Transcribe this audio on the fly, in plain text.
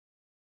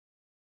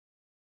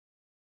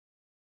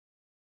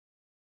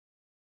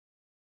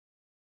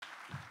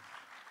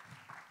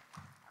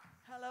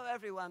Hello,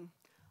 everyone.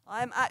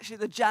 I'm actually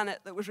the Janet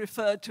that was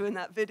referred to in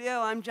that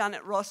video. I'm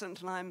Janet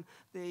Rossent, and I'm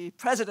the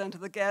president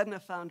of the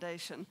Gairdner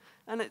Foundation.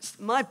 And it's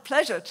my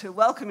pleasure to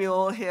welcome you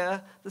all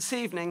here this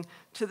evening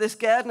to this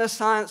Gairdner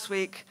Science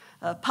Week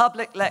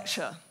public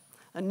lecture,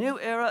 a new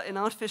era in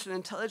artificial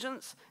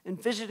intelligence,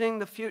 envisioning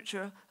the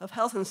future of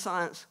health and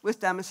science with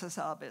Demis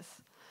Hassabis.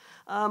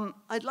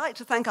 I'd like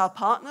to thank our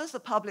partners, the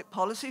Public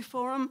Policy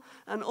Forum,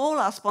 and all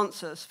our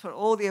sponsors for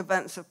all the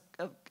events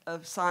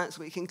of Science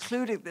Week,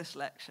 including this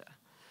lecture.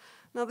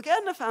 Now, the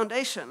Gairdner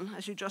Foundation,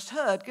 as you just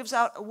heard, gives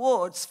out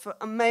awards for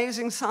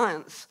amazing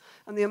science,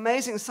 and the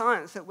amazing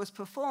science that was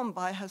performed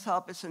by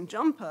Hassabis and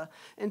Jumper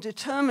in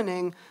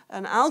determining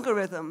an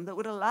algorithm that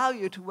would allow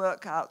you to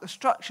work out the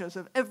structures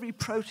of every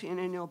protein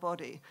in your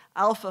body,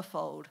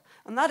 AlphaFold.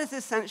 And that is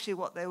essentially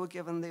what they were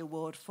given the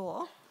award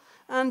for.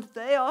 And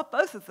they are,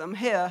 both of them,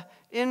 here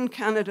in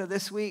Canada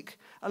this week,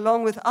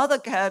 along with other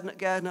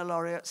Gairdner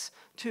laureates,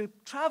 to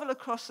travel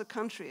across the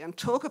country and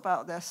talk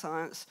about their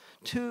science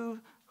to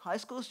high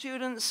school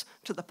students,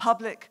 to the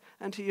public,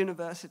 and to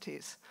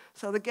universities.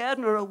 So the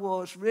Gairdner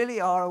Awards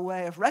really are a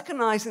way of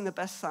recognizing the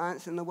best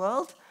science in the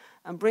world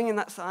and bringing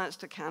that science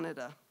to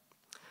Canada.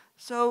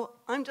 So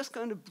I'm just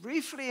going to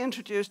briefly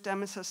introduce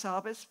Demis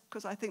Hassabis,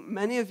 because I think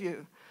many of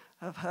you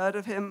have heard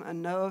of him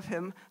and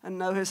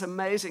know his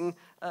amazing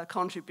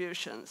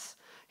contributions.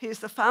 He's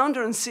the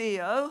founder and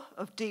CEO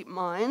of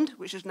DeepMind,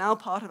 which is now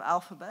part of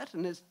Alphabet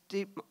and is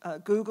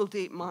Google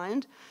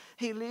DeepMind.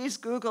 He leads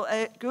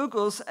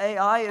Google's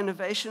AI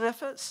innovation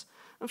efforts.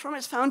 And from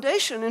its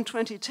foundation in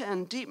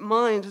 2010,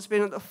 DeepMind has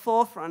been at the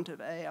forefront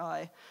of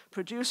AI,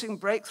 producing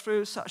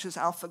breakthroughs such as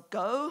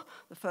AlphaGo,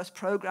 the first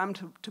program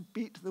to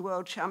beat the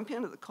world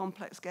champion at the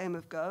complex game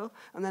of Go,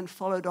 and then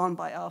followed on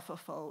by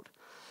AlphaFold.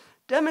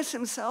 Demis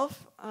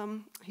himself,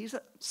 he's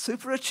a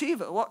super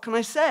achiever, what can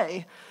I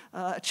say?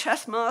 A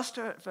chess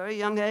master at a very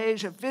young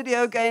age, a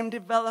video game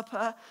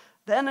developer,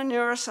 then a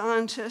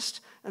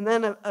neuroscientist, and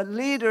then a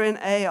leader in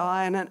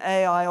AI and an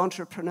AI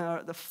entrepreneur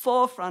at the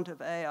forefront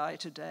of AI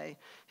today.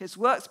 His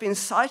work's been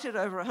cited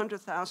over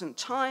 100,000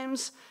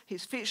 times.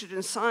 He's featured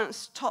in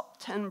Science Top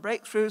 10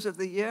 Breakthroughs of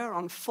the Year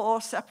on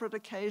 4 separate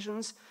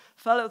occasions,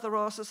 Fellow of the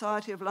Royal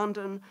Society of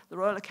London, the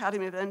Royal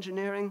Academy of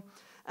Engineering,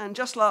 and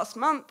just last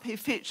month, he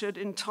featured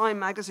in Time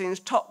magazine's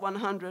top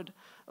 100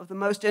 of the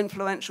most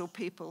influential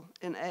people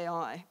in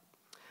AI.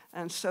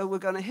 And so we're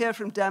going to hear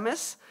from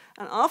Demis.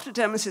 And after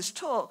Demis's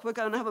talk, we're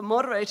going to have a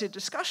moderated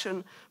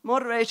discussion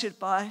moderated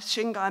by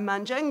Shingai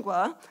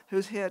Manjengwa,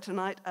 who's here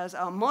tonight as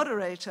our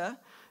moderator,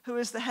 who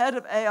is the head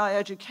of AI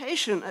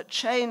education at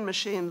Chain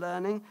Machine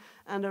Learning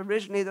and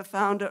originally the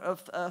founder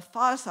of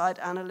Fireside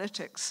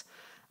Analytics.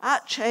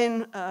 At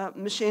Chain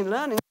Machine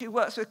Learning, she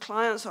works with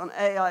clients on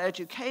AI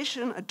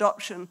education,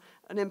 adoption,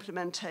 and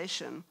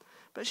implementation.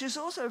 But she's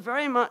also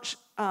very much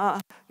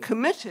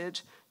committed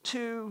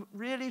to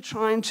really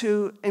trying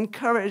to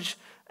encourage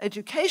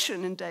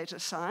education in data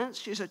science.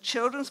 She's a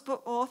children's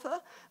book author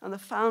and the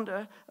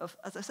founder of,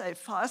 as I say,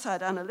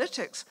 Fireside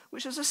Analytics,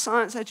 which is a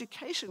science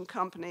education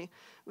company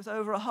with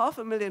over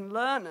 500,000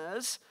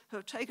 learners who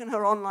have taken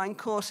her online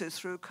courses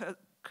through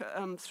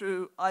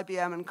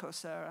IBM and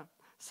Coursera.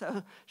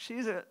 So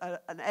she's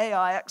an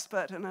AI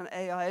expert and an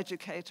AI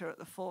educator at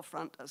the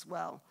forefront as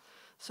well.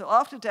 So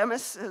after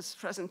Demis's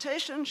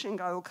presentation,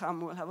 Shingai will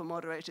come, we'll have a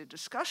moderated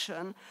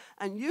discussion,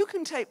 and you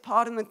can take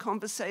part in the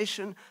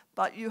conversation,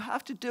 but you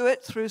have to do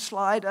it through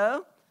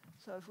Slido.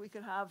 So if we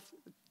could have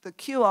the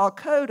QR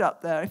code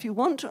up there. If you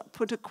want to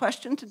put a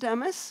question to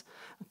Demis,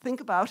 think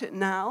about it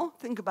now,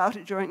 think about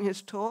it during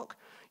his talk.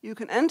 You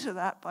can enter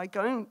that by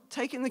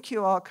taking the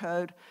QR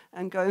code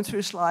and going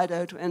through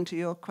Slido to enter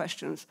your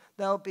questions.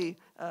 They'll be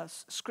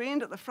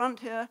screened at the front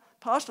here,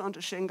 passed on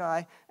to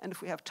Shingai, and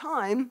if we have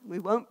time, we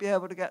won't be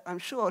able to get, I'm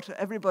sure, to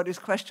everybody's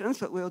questions,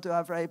 but we'll do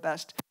our very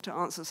best to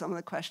answer some of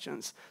the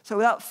questions. So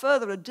without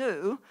further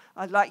ado,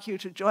 I'd like you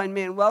to join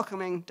me in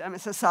welcoming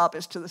Demis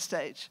Hassabis to the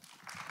stage.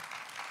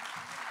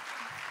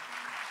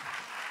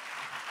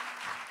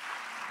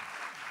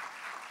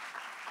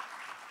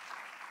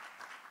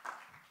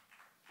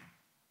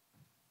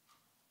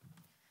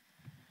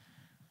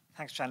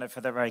 Thanks, Janet, for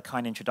the very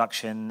kind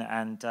introduction,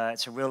 and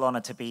it's a real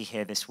honor to be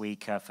here this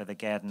week for the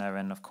Gairdner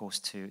and, of course,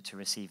 to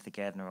receive the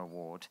Gairdner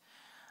Award.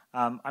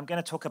 I'm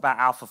going to talk about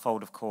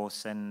AlphaFold, of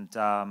course, and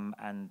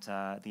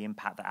the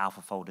impact that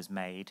AlphaFold has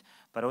made,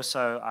 but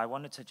also I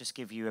wanted to just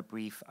give you a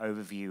brief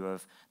overview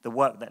of the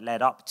work that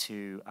led up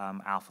to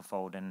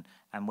AlphaFold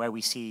and where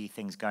we see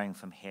things going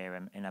from here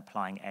in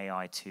applying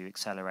AI to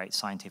accelerate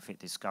scientific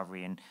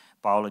discovery in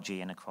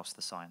biology and across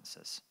the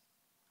sciences.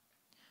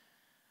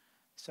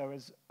 So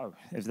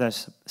if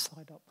there's a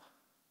slide up.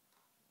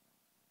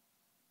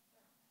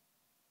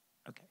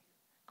 Okay,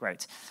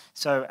 great.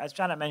 So as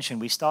Janet mentioned,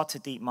 we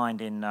started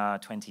DeepMind in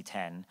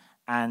 2010,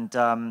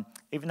 and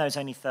even though it's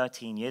only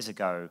 13 years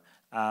ago,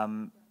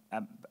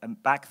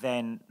 back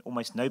then,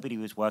 almost nobody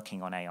was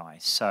working on AI.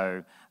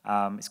 So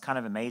it's kind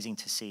of amazing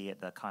to see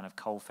at the kind of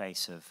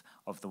coalface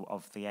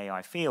of the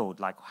AI field,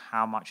 like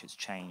how much it's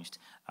changed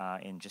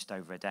in just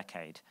over a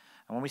decade.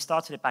 And when we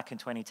started it back in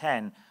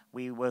 2010,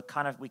 we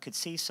could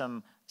see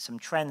some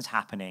trends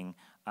happening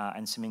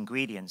and some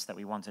ingredients that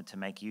we wanted to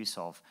make use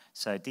of.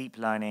 So deep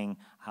learning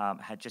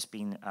had just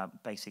been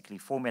basically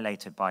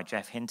formulated by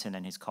Jeff Hinton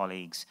and his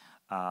colleagues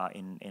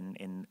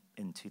in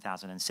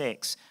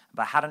 2006,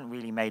 but hadn't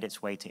really made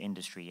its way to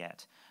industry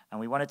yet. And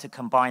we wanted to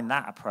combine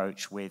that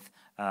approach with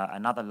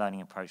another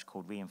learning approach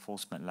called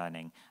reinforcement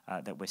learning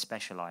that we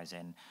specialize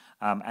in.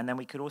 And then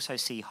we could also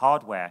see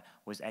hardware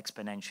was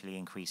exponentially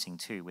increasing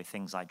too, with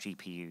things like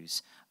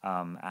GPUs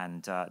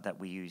and that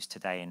we use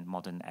today in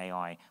modern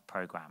AI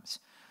programs.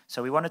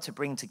 So we wanted to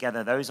bring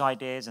together those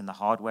ideas and the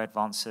hardware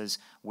advances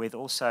with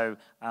also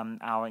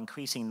our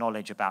increasing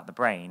knowledge about the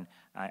brain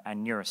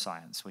and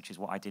neuroscience, which is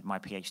what I did my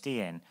PhD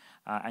in,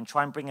 and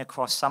try and bring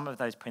across some of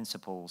those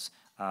principles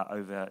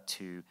over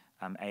to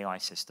AI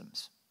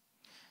systems.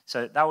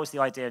 So that was the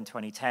idea in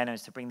 2010,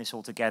 is to bring this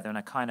all together in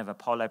a kind of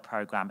Apollo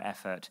program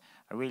effort,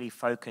 a really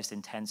focused,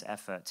 intense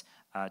effort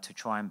to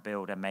try and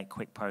build and make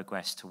quick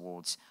progress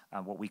towards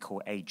what we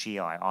call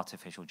AGI,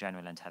 Artificial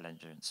General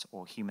Intelligence,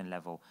 or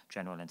human-level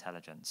general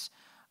intelligence.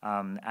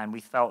 And we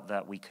felt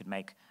that we could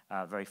make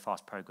very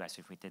fast progress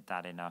if we did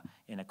that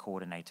in a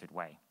coordinated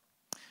way.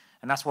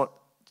 And that's what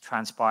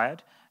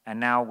transpired. And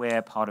now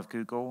we're part of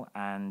Google,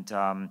 and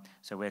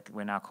so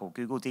we're now called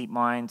Google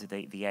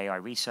DeepMind, the AI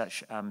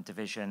research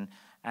division.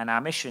 And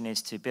our mission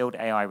is to build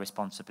AI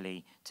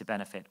responsibly to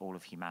benefit all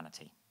of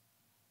humanity.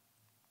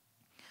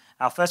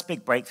 Our first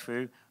big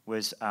breakthrough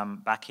was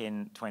back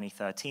in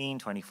 2013,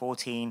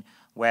 2014,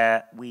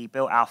 where we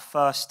built our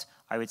first,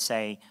 I would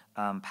say,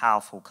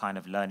 powerful kind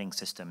of learning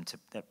system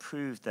that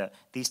proved that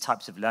these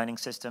types of learning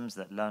systems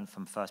that learn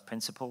from first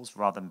principles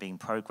rather than being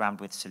programmed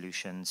with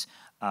solutions,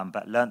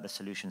 but learned the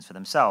solutions for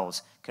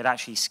themselves, could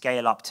actually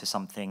scale up to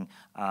something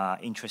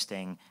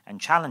interesting and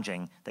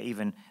challenging that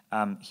even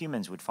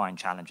humans would find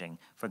challenging.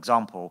 For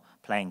example,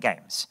 playing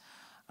games.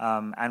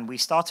 And we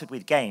started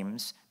with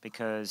games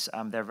because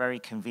they're a very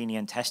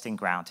convenient testing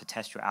ground to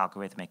test your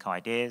algorithmic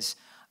ideas.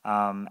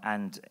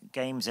 And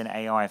games and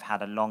AI have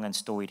had a long and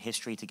storied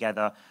history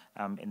together.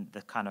 In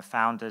the kind of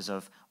founders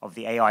of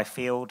the AI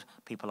field,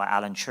 people like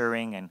Alan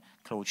Turing and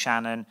Claude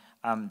Shannon,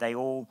 they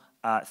all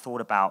thought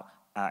about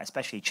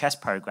especially chess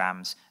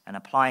programs and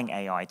applying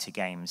AI to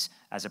games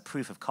as a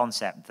proof of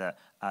concept that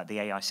the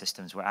AI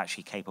systems were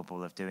actually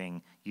capable of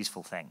doing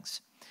useful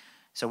things.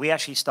 So we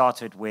actually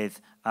started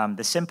with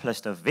the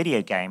simplest of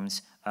video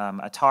games,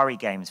 Atari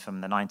games from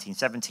the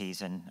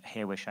 1970s, and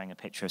here we're showing a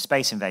picture of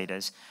Space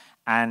Invaders.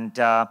 And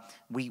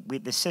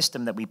the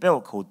system that we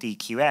built called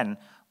DQN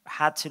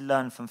had to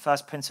learn from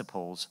first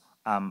principles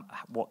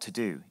what to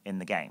do in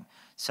the game.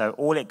 So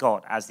all it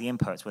got as the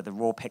inputs were the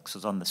raw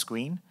pixels on the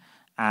screen,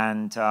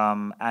 and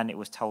it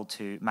was told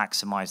to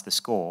maximize the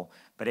score.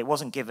 But it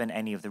wasn't given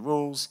any of the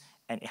rules,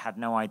 and it had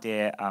no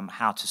idea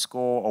how to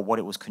score or what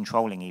it was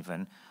controlling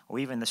even, or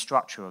even the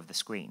structure of the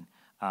screen,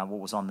 what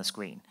was on the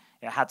screen.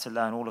 It had to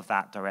learn all of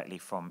that directly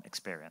from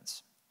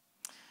experience.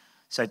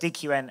 So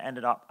DQN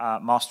ended up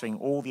mastering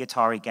all the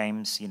Atari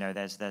games. You know,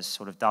 there's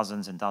sort of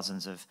dozens and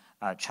dozens of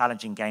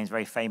challenging games,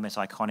 very famous,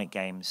 iconic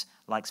games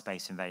like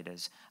Space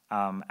Invaders.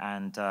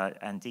 And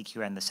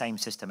DQN, the same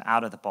system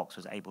out of the box,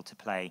 was able to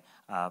play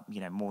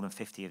more than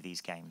 50 of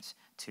these games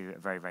to a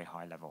very, very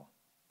high level.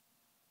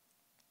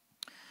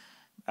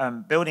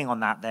 Building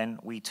on that, then,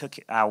 we took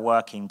our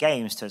work in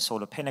games to a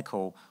sort of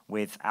pinnacle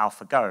with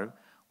AlphaGo,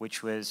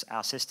 which was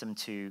our system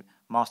to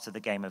master the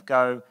game of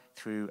Go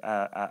through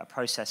a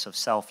process of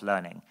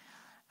self-learning.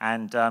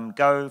 And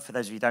Go, for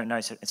those of you who don't know,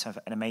 it's an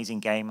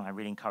amazing game. I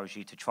really encourage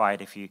you to try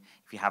it if you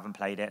haven't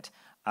played it.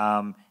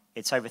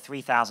 It's over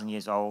 3,000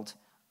 years old.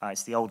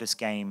 It's the oldest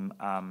game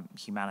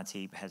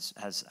humanity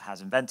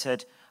has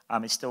invented.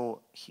 It's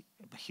still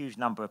a huge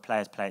number of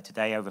players play it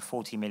today, over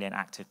 40 million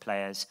active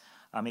players.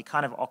 It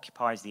kind of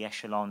occupies the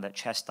echelon that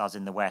chess does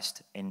in the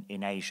West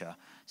in Asia.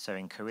 So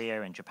in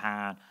Korea, in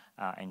Japan,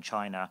 in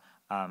China,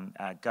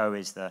 Go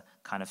is the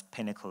kind of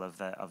pinnacle of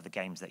the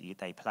games that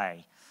they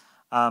play.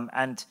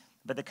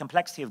 But the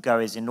complexity of Go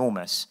is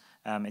enormous.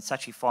 It's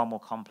actually far more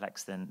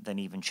complex than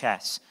even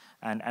chess.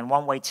 And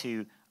one way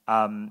to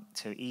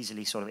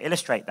easily sort of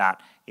illustrate that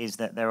is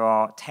that there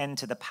are 10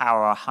 to the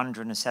power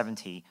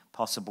 170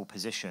 possible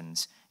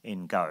positions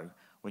in Go,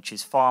 which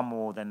is far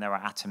more than there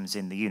are atoms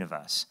in the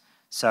universe.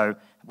 So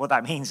what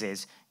that means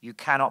is you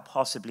cannot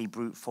possibly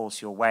brute force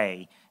your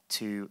way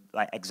to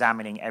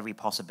examining every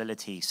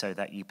possibility so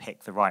that you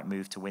pick the right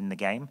move to win the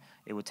game.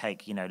 It would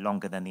take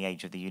longer than the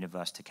age of the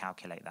universe to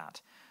calculate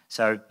that.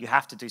 So you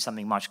have to do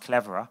something much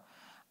cleverer.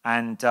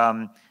 And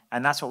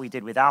that's what we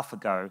did with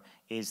AlphaGo,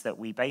 is that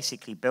we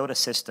basically built a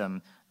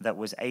system that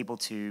was able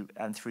to,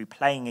 and through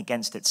playing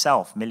against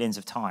itself millions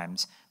of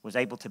times, was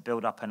able to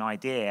build up an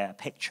idea, a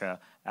picture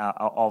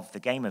of the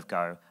game of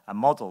Go, a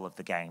model of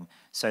the game,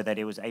 so that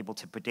it was able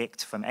to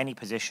predict from any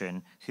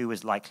position who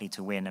was likely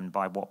to win and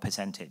by what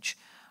percentage.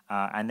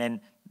 And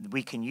then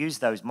we can use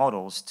those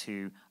models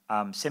to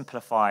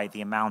simplify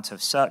the amount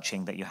of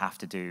searching that you have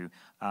to do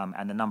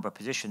and the number of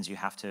positions you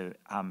have to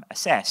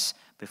assess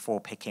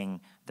before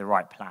picking the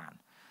right plan.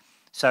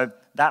 So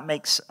that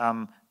makes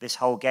this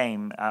whole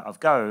game of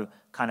Go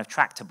kind of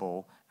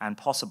tractable and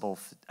possible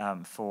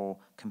for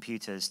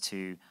computers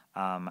to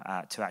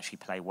actually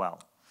play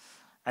well.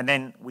 And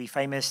then we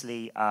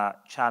famously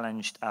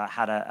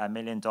had a $1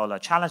 million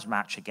challenge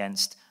match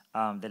against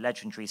the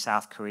legendary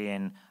South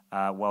Korean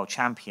world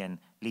champion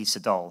Lee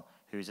Sedol,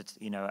 who's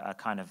a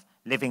kind of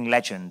living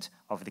legend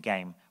of the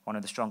game, one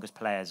of the strongest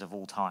players of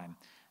all time.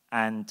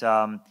 And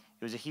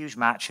it was a huge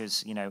match,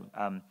 as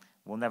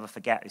we'll never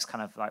forget. It's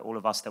kind of like all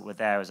of us that were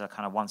there as a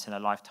kind of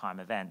once-in-a-lifetime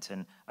event.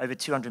 And over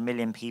 200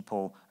 million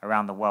people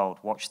around the world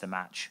watched the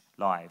match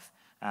live.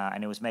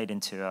 And it was made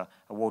into an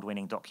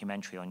award-winning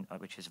documentary,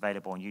 which is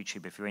available on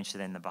YouTube if you're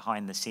interested in the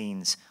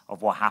behind-the-scenes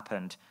of what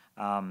happened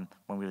when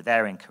we were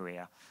there in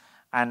Korea.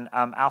 And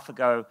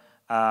AlphaGo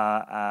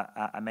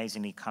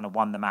amazingly kind of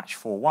won the match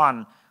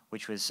 4-1,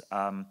 which was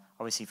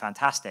obviously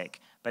fantastic.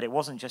 But it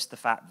wasn't just the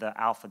fact that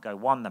AlphaGo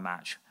won the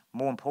match.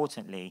 More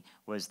importantly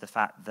was the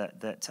fact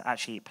that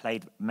actually it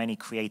played many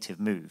creative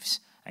moves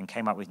and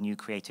came up with new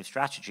creative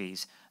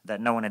strategies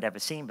that no one had ever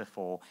seen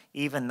before,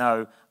 even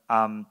though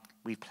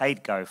we've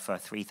played Go for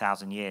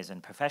 3,000 years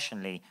and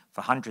professionally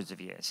for hundreds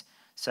of years.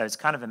 So it's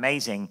kind of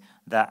amazing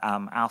that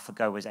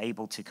AlphaGo was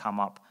able to come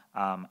up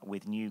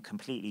with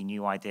completely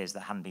new ideas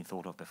that hadn't been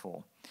thought of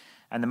before.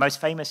 And the most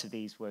famous of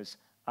these was,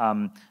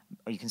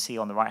 you can see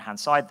on the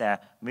right-hand side there,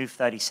 move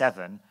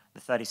 37,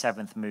 the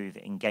 37th move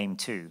in game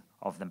 2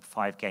 of the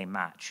 5-game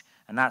match.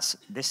 And that's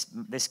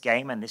this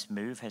game and this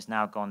move has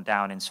now gone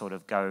down in sort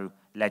of Go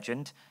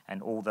legend,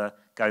 and all the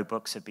Go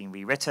books have been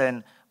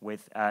rewritten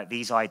with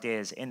these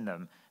ideas in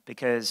them,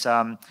 because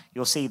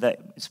you'll see that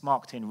it's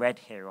marked in red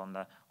here on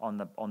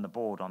the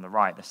board on the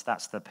right.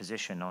 That's the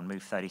position on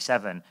move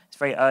 37. It's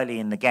very early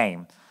in the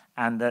game.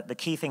 And the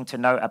key thing to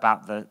note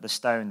about the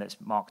stone that's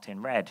marked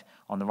in red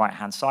on the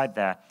right-hand side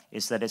there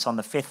is that it's on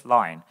the 5th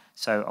line.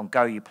 So on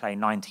Go, you play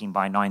 19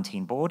 by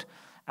 19 board.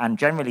 And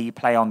generally, you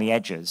play on the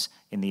edges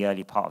in the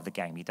early part of the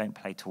game. You don't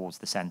play towards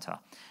the center.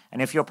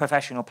 And if you're a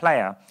professional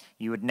player,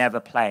 you would never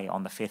play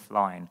on the 5th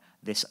line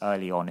this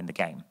early on in the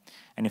game.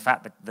 And in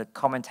fact, the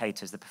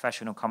commentators, the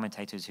professional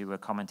commentators who were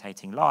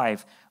commentating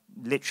live,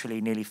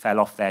 literally nearly fell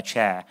off their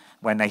chair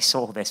when they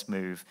saw this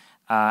move.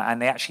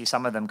 And they actually,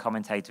 some of them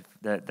commentated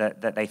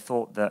that they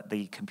thought that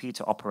the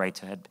computer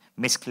operator had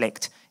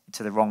misclicked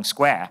to the wrong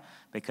square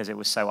because it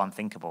was so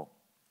unthinkable.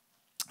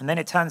 And then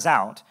it turns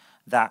out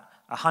that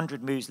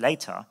 100 moves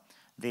later,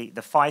 the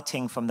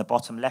fighting from the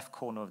bottom left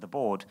corner of the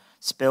board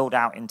spilled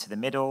out into the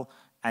middle,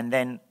 and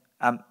then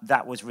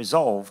that was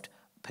resolved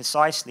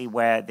precisely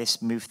where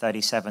this move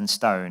 37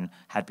 stone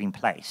had been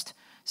placed.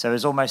 So it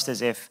was almost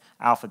as if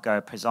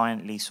AlphaGo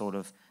presciently sort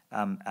of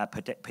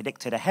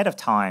predicted ahead of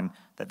time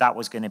that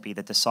was going to be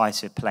the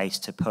decisive place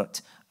to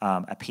put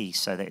a piece,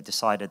 so that it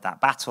decided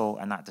that battle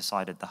and that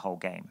decided the whole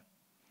game.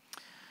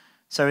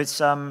 So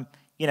it's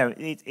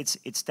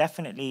it's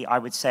definitely, I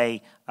would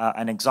say,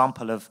 an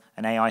example of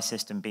an AI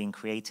system being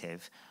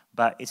creative.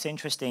 But it's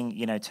interesting,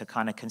 to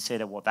kind of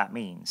consider what that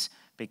means,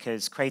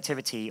 because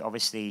creativity,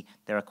 obviously,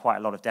 there are quite a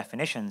lot of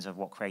definitions of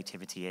what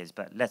creativity is.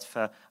 But let's,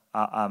 for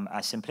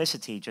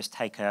simplicity, just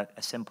take a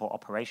simple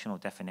operational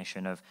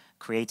definition of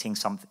creating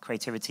something.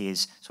 Creativity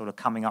is sort of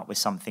coming up with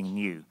something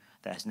new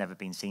that has never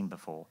been seen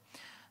before.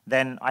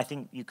 Then I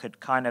think you could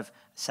kind of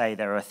say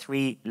there are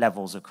 3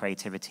 levels of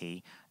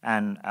creativity,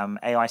 and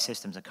AI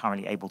systems are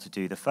currently able to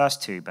do the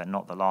first 2, but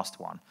not the last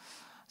one.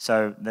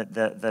 So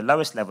the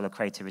lowest level of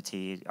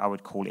creativity I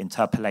would call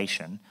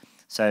interpolation.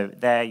 So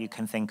there you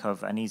can think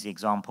of an easy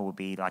example would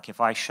be like if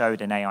I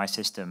showed an AI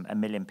system 1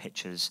 million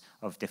pictures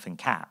of different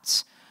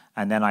cats,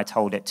 and then I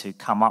told it to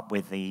come up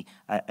with a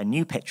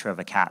new picture of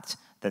a cat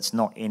that's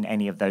not in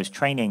any of those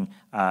training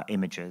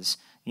images.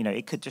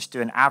 It could just do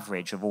an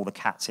average of all the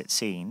cats it's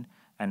seen,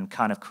 and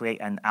kind of create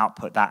and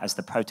output that as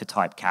the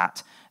prototype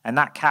cat. And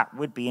that cat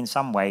would be in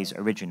some ways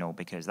original,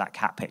 because that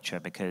cat picture,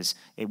 because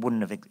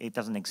it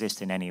doesn't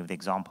exist in any of the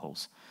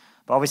examples.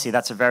 But obviously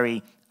that's a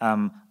very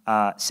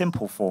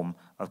simple form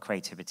of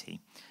creativity.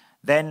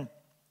 Then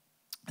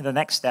the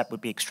next step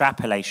would be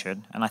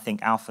extrapolation, and I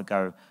think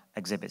AlphaGo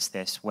exhibits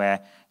this,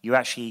 where you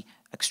actually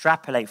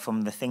extrapolate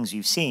from the things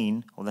you've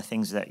seen or the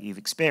things that you've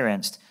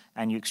experienced,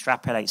 and you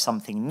extrapolate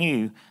something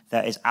new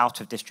that is out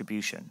of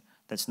distribution,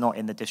 that's not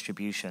in the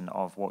distribution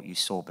of what you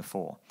saw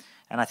before.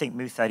 And I think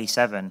move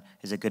 37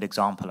 is a good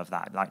example of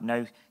that. Like,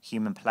 no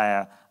human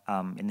player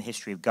in the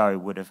history of Go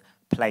would have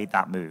played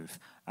that move.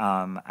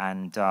 But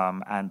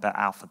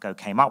AlphaGo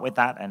came up with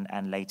that,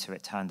 and later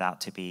it turned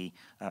out to be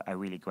a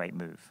really great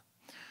move.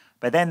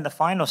 But then the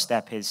final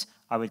step is,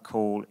 I would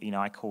call,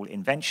 I call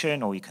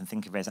invention, or you can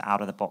think of it as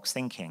out-of-the-box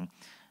thinking.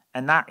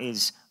 And that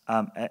is,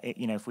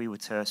 if we were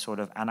to sort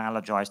of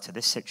analogize to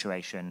this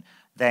situation,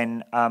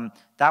 then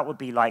that would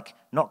be like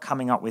not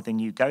coming up with a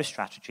new Go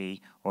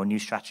strategy or a new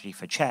strategy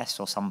for chess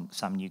or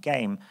some new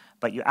game,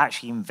 but you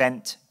actually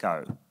invent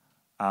Go.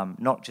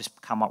 not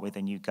just come up with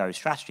a new Go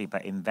strategy,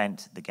 but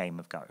invent the game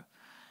of Go.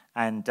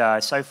 And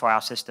so far,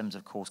 our systems,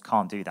 of course,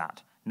 can't do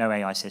that. No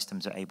AI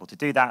systems are able to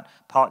do that,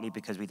 partly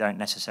because we don't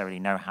necessarily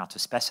know how to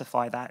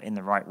specify that in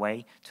the right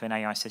way to an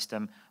AI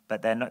system,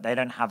 but they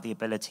don't have the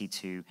ability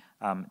to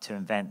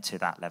invent to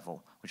that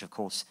level, which, of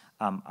course,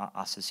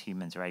 us as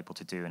humans are able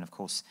to do. And, of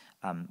course,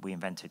 we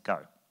invented Go.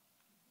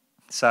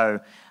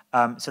 So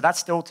that's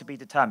still to be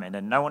determined,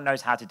 and no one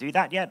knows how to do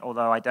that yet,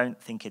 although I don't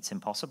think it's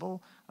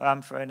impossible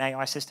for an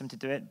AI system to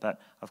do it. But,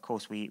 of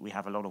course, we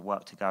have a lot of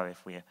work to go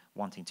if we're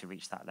wanting to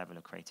reach that level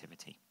of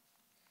creativity.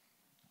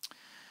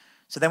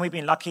 So then we've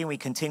been lucky, and we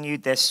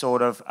continued this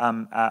sort of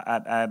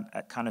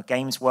kind of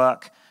games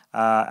work,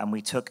 and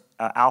we took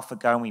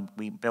AlphaGo, and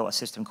we built a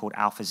system called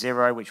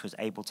AlphaZero, which was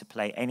able to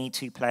play any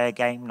two-player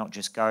game, not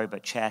just Go,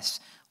 but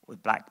chess,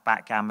 with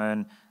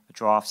backgammon,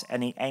 drafts,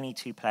 any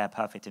two-player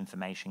perfect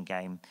information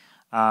game.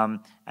 And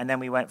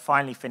then we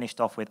finally finished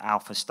off with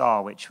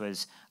AlphaStar, which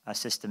was a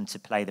system to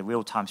play the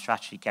real-time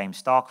strategy game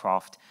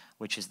StarCraft,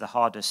 which is the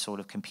hardest sort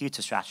of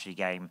computer strategy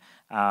game,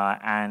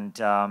 and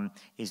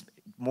is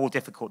more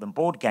difficult than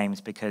board games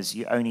because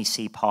you only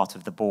see part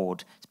of the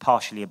board. It's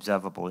partially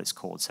observable, it's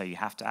called. So you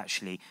have to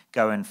actually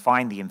go and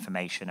find the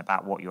information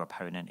about what your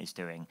opponent is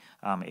doing.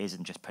 It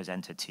isn't just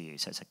presented to you.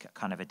 So it's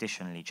kind of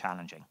additionally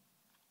challenging.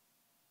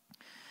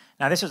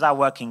 Now, this was our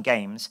work in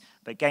games,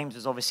 but games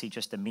was obviously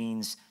just a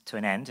means to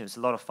an end. It was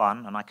a lot of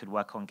fun, and I could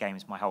work on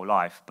games my whole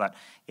life, but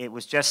it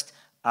was just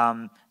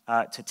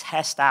to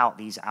test out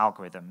these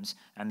algorithms,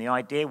 and the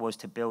idea was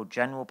to build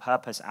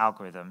general-purpose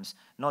algorithms,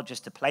 not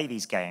just to play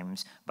these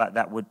games, but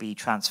that would be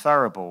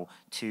transferable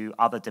to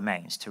other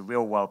domains, to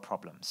real-world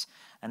problems.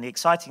 And the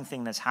exciting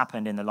thing that's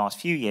happened in the last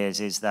few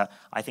years is that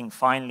I think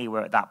finally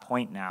we're at that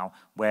point now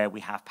where we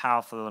have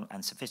powerful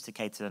and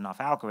sophisticated enough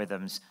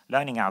algorithms,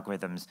 learning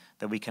algorithms,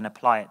 that we can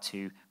apply it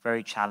to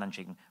very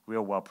challenging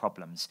real-world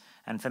problems.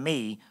 And for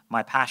me,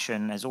 my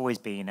passion has always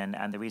been,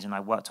 and the reason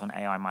I worked on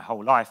AI my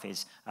whole life,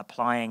 is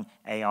applying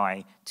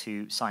AI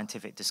to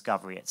scientific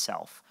discovery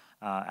itself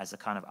as a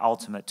kind of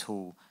ultimate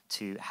tool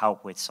to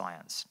help with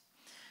science.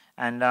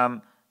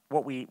 And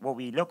what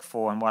we look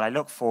for, and what I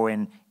look for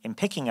in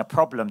picking a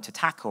problem to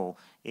tackle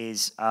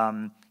is,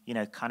 kind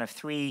of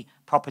three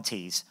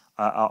properties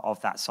of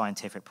that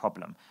scientific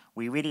problem.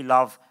 We really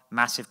love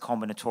massive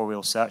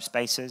combinatorial search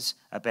spaces,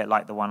 a bit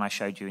like the one I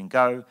showed you in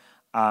Go,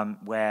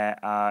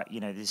 where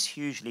this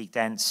hugely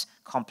dense,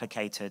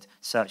 complicated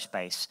search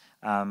space,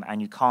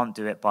 and you can't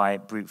do it by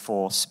brute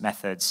force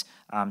methods.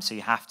 So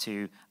you have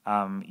to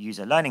use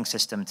a learning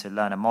system to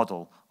learn a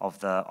model of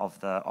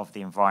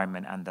the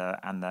environment and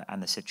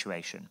the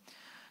situation.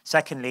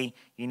 Secondly,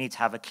 you need to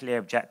have a clear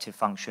objective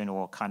function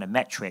or kind of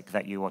metric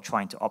that you are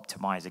trying to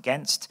optimize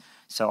against.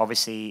 So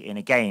obviously in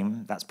a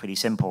game, that's pretty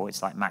simple.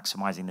 It's like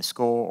maximizing the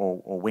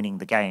score or winning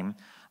the game.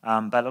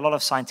 But a lot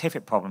of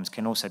scientific problems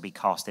can also be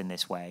cast in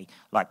this way,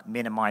 like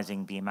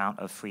minimizing the amount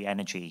of free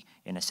energy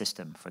in a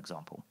system, for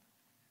example.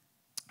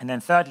 And then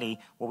thirdly,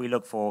 what we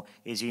look for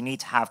is you need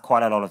to have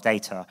quite a lot of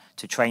data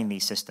to train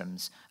these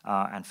systems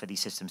and for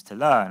these systems to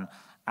learn.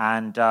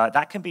 And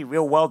that can be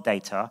real-world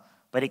data,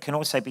 but it can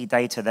also be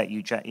data that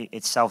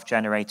it's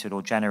self-generated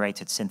or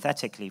generated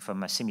synthetically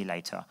from a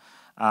simulator.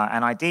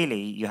 And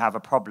ideally, you have a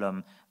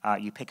problem,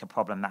 you pick a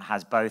problem that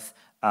has both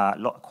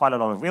quite a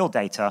lot of real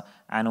data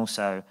and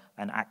also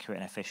an accurate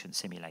and efficient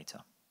simulator.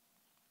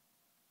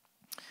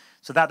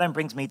 So that then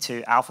brings me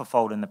to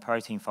AlphaFold and the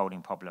protein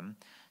folding problem.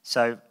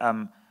 So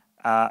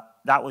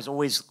that was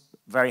always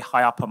very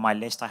high up on my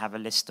list. I have a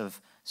list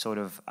of sort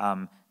of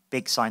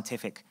big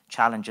scientific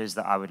challenges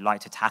that I would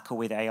like to tackle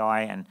with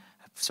AI, and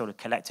have sort of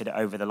collected it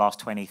over the last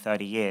 20,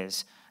 30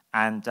 years.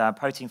 And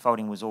protein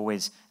folding was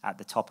always at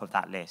the top of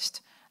that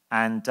list.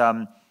 And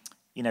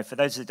for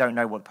those that don't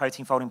know what the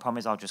protein folding problem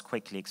is, I'll just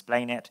quickly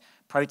explain it.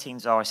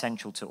 Proteins are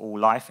essential to all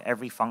life.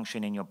 Every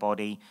function in your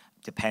body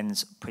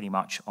depends pretty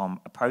much on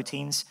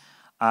proteins.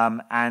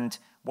 And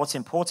what's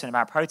important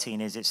about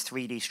protein is its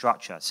 3D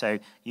structure. So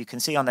you can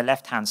see on the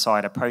left-hand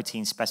side a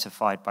protein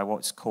specified by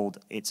what's called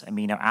its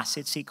amino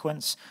acid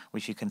sequence,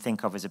 which you can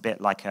think of as a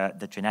bit like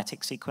the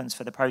genetic sequence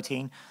for the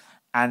protein.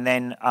 And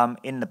then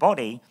in the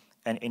body,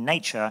 and in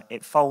nature,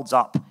 it folds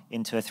up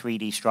into a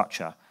 3D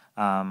structure,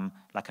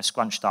 like a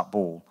scrunched up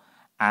ball.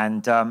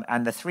 And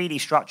the 3D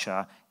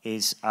structure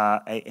is,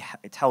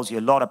 it tells you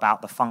a lot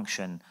about the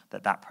function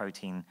that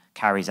protein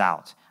carries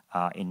out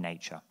in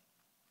nature.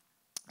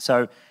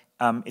 So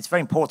it's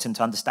very important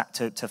to understand,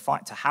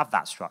 to have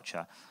that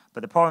structure.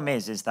 But the problem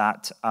is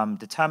that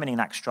determining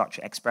that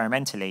structure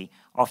experimentally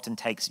often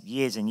takes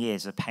years and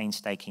years of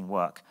painstaking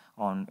work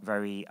on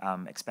very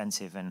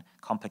expensive and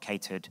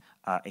complicated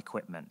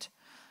equipment.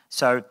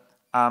 So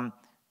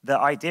the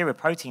idea of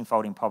protein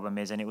folding problem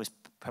is, and it was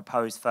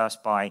proposed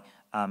first by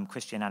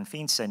Christian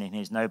Anfinsen in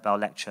his Nobel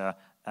lecture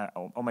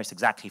almost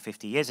exactly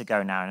 50 years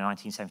ago now, in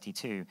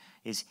 1972,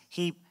 is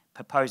he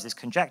proposed this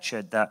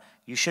conjecture that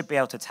you should be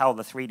able to tell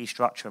the 3D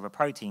structure of a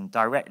protein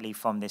directly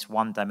from this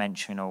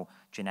one-dimensional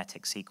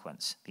genetic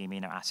sequence, the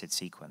amino acid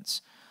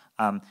sequence.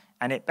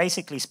 And it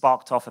basically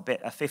sparked off a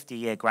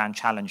 50-year grand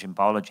challenge in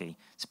biology.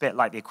 It's a bit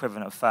like the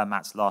equivalent of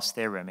Fermat's last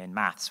theorem in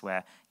maths,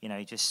 where, you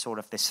know, just sort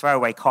of this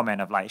throwaway comment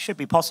of like, it should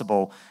be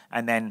possible,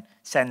 and then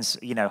sends,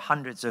 you know,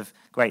 hundreds of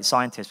great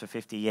scientists for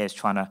 50 years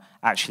trying to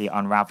actually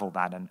unravel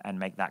that and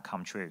make that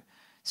come true.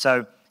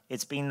 So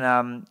it's been,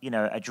 you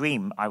know, a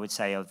dream, I would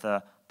say, of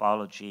the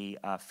biology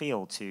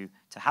field to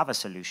have a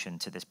solution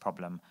to this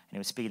problem. And it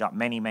would speed up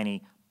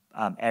many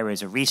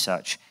areas of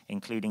research,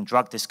 including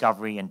drug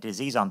discovery and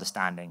disease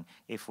understanding,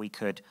 if we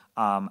could,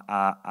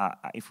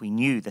 if we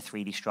knew the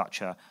 3D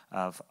structure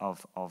of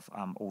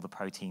all the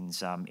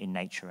proteins in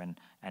nature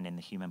and in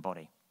the human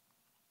body.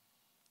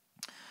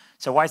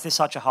 So why is this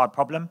such a hard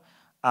problem?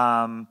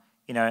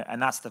 You know,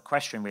 and that's the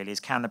question really, is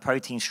can the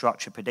protein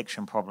structure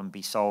prediction problem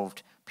be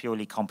solved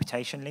purely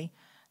computationally?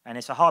 And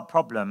it's a hard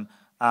problem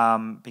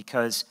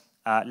because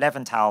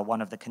Leventhal,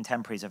 one of the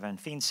contemporaries of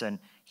Envisioning,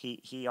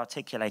 he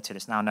articulated,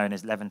 it's now known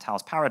as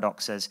Leventhal's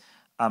paradox, as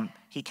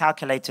he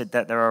calculated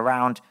that there are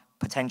around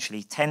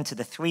potentially 10 to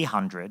the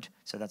 300,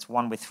 so that's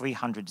 1 with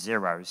 300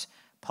 zeros,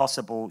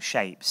 possible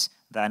shapes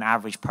that an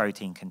average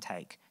protein can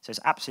take. So it's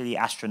absolutely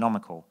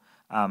astronomical,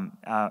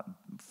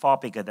 far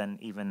bigger than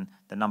even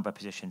the number of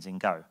positions in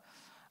Go.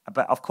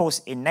 But of course,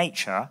 in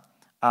nature,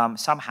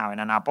 somehow, and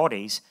in our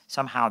bodies,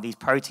 somehow these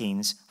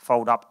proteins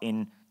fold up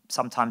in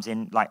sometimes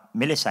in like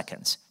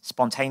milliseconds,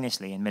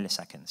 spontaneously in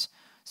milliseconds.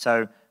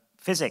 So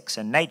physics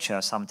and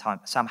nature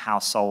somehow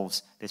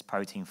solves this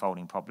protein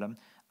folding problem.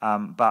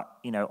 But,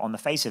 you know, on the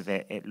face of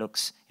it, it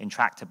looks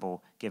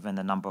intractable given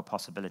the number of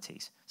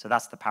possibilities. So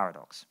that's the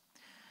paradox.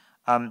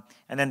 And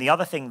then the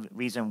other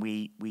reason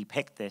we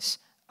picked this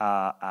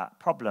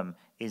problem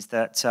is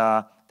that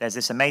there's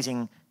this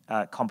amazing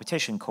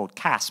competition called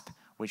CASP,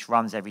 which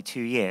runs every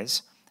 2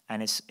 years.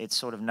 And it's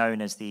sort of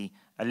known as the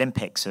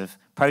Olympics of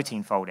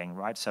protein folding,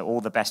 right? So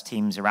all the best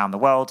teams around the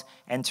world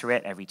enter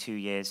it every 2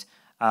 years.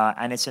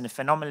 And it's a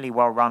phenomenally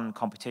well-run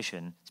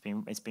competition.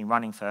 It's been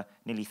running for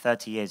nearly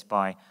 30 years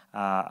by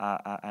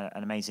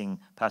an amazing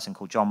person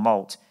called John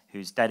Molt,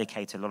 who's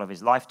dedicated a lot of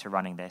his life to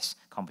running this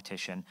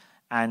competition.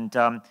 And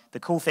the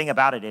cool thing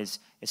about it is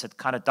it's a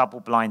kind of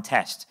double-blind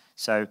test.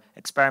 So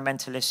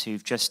experimentalists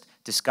who've just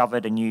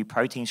discovered a new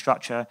protein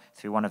structure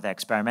through one of their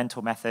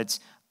experimental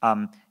methods,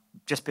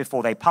 just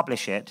before they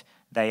publish it,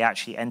 they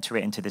actually enter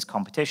it into this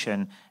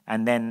competition,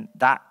 and then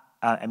that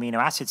amino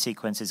acid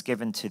sequence is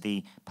given to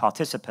the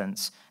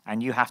participants,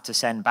 and you have to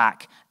send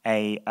back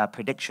a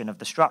prediction of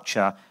the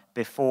structure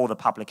before the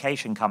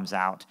publication comes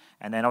out.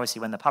 And then obviously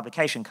when the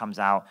publication comes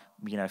out,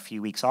 you know, a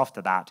few weeks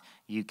after that,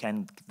 you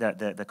can,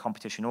 the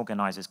competition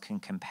organizers can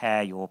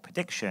compare your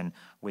prediction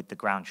with the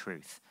ground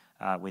truth,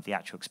 with the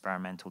actual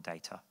experimental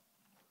data.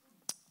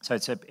 So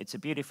it's a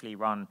beautifully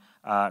run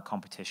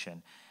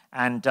competition.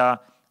 And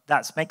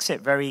that makes it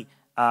very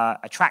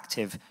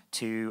attractive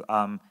to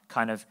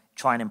kind of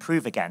try and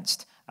improve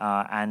against.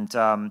 And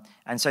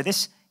so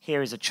this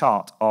here is a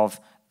chart of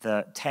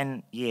the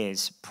 10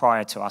 years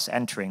prior to us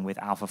entering with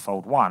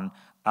AlphaFold 1,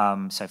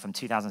 so from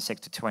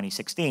 2006 to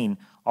 2016,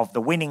 of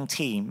the winning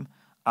team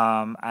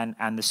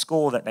and the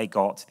score that they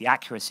got, the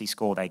accuracy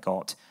score they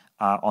got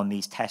on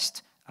these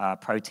test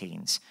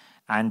proteins.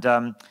 And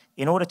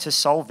in order to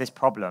solve this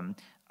problem,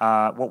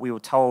 what we were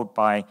told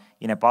by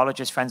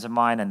biologist friends of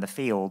mine and the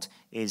field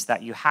is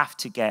that you have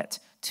to get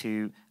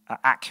to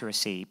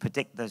accuracy,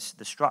 predict the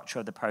structure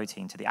of the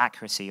protein to the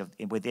accuracy of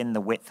within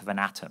the width of an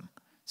atom.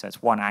 So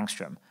it's 1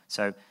 angstrom.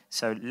 So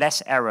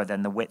less error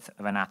than the width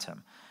of an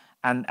atom.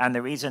 And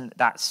the reason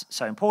that's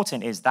so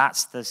important is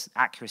that's the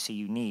accuracy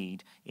you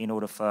need in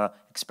order for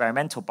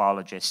experimental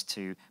biologists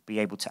to be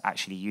able to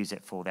actually use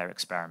it for their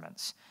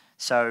experiments.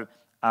 So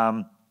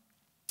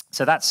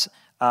that's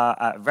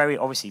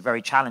obviously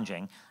very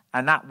challenging.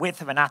 And that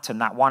width of an atom,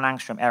 that 1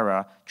 angstrom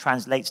error,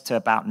 translates to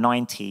about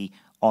 90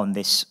 on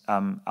this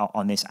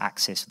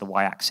axis, the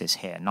y-axis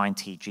here,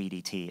 90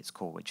 GDT it's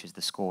called, which is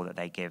the score that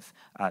they give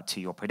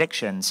to your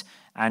predictions.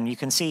 And you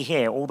can see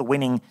here all the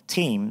winning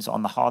teams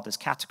on the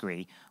hardest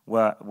category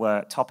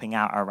were topping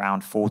out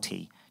around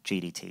 40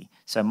 GDT,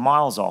 so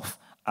miles off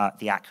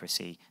the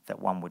accuracy that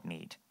one would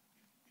need.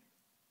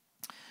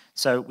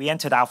 So we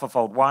entered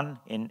AlphaFold 1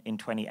 in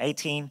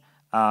 2018,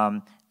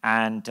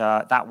 and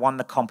that won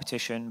the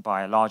competition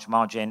by a large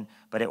margin,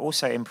 but it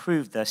also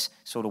improved this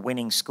sort of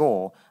winning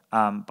score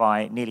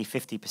by nearly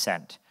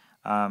 50%.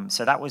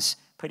 So that was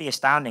pretty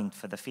astounding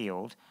for the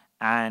field.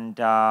 And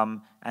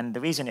the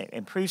reason it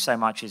improved so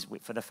much is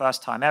for the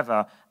first time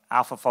ever,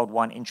 AlphaFold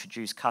 1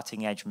 introduced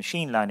cutting-edge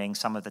machine learning,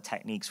 some of the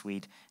techniques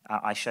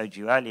I showed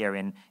you earlier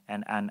and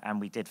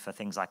we did for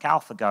things like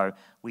AlphaGo.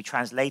 We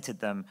translated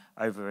them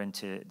over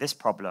into this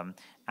problem,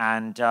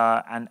 and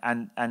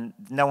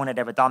no one had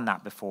ever done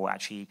that before,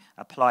 actually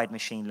applied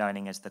machine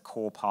learning as the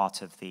core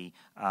part of the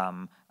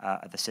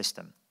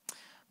system.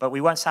 But we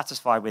weren't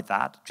satisfied with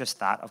that, just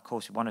that. Of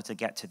course, we wanted to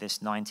get to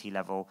this 90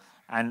 level.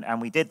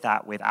 And we did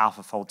that with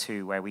AlphaFold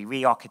 2, where we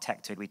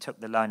re-architected. We took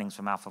the learnings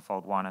from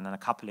AlphaFold 1, and then a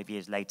couple of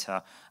years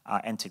later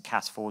entered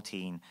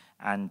Cas14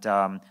 and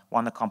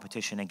won the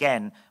competition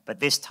again.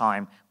 But this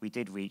time, we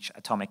did reach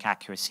atomic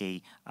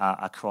accuracy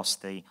across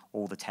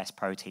all the test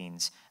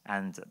proteins.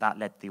 And that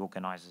led the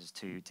organizers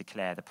to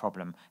declare the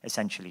problem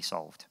essentially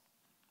solved.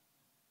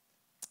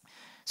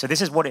 So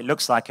this is what it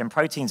looks like, and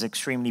protein's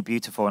extremely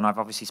beautiful, and I've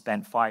obviously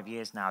spent 5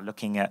 years now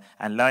looking at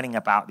and learning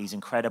about these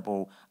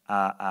incredible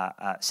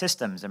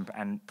systems,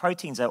 and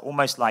proteins are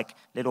almost like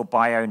little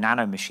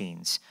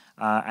bio-nanomachines,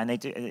 and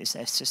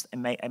it's just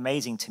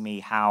amazing to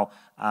me how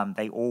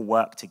they all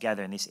work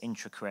together in this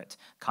intricate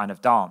kind of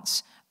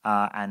dance,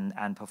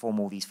 and perform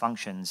all these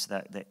functions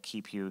that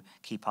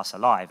keep us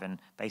alive and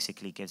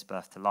basically gives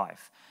birth to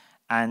life.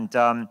 And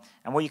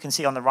what you can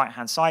see on the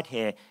right-hand side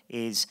here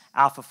is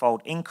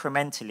AlphaFold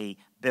incrementally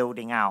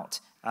building out,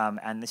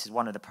 and this is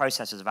one of the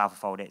processes of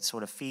AlphaFold. It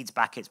sort of feeds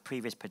back its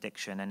previous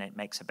prediction, and it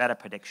makes a better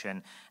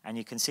prediction. And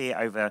you can see it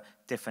over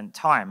different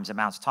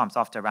amounts of times.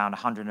 After around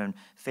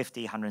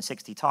 150,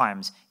 160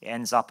 times, it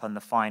ends up on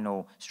the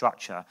final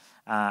structure,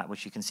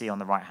 which you can see on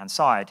the right-hand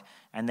side.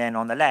 And then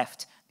on the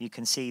left, you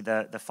can see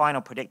the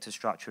final predictor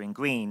structure in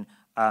green,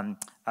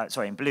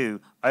 in blue,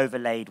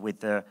 overlaid with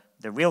the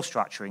real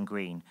structure in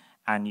green.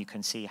 And you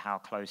can see how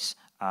close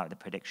the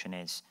prediction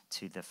is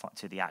to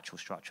the actual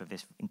structure of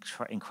this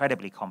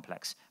incredibly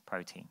complex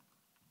protein.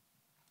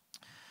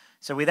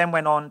 So we then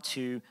went on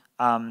to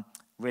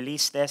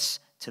release this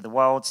to the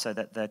world so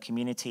that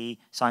the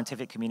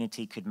scientific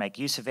community could make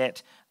use of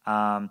it.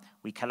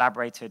 We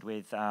collaborated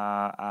with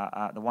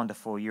the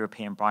wonderful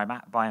European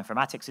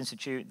Bioinformatics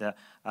Institute,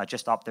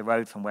 just up the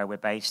road from where we're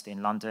based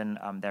in London.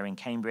 They're in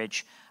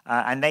Cambridge,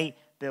 and they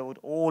build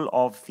all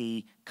of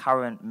the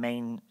current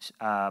main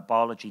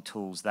biology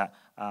tools that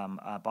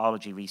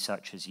biology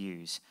researchers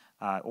use,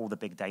 all the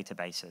big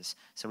databases.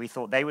 So we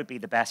thought they would be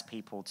the best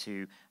people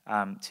to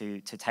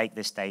take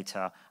this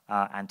data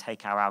and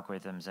take our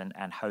algorithms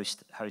and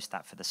host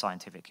that for the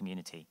scientific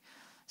community.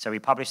 So we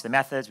published the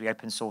methods, we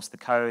open source the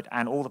code,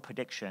 and all the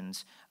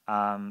predictions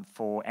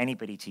for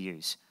anybody to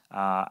use,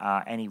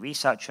 any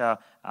researcher,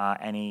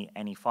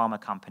 any pharma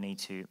company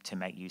to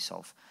make use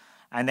of.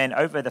 And then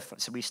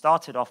so we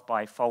started off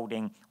by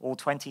folding all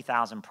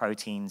 20,000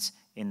 proteins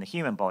in the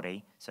human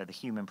body, so the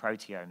human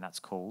proteome, that's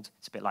called.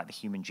 It's a bit like the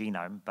human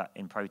genome, but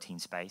in protein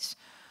space.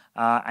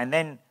 And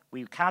then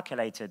we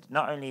calculated,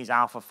 not only is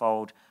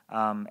AlphaFold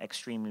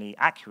extremely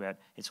accurate,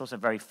 it's also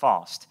very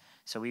fast.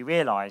 So we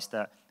realized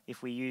that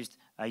if we used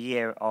a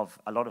year of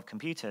a lot of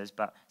computers,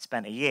 but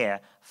spent a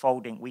year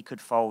folding, we could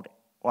fold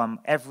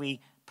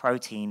every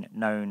protein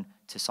known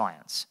to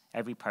science,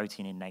 every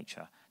protein in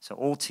nature. So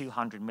all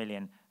 200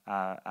 million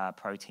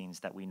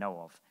proteins that we know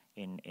of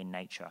in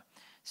nature.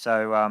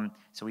 So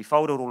we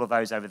folded all of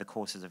those over the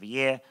courses of a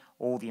year,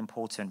 all the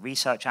important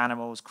research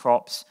animals,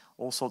 crops,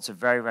 all sorts of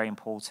very, very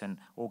important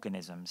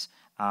organisms,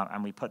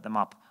 and we put them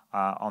up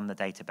on the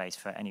database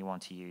for anyone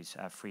to use,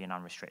 free and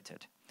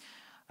unrestricted.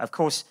 Of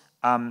course,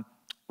 I'll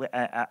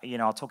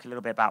talk a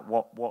little bit about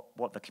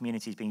what the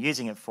community's been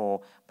using it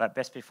for, but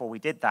best before we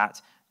did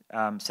that,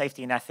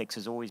 safety and ethics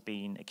has always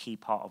been a key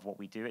part of what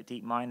we do at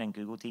DeepMind and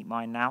Google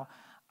DeepMind now.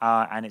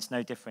 And it's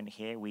no different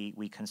here.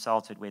 We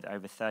consulted with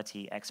over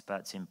 30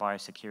 experts in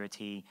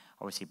biosecurity,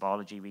 obviously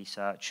biology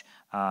research,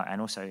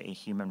 and also in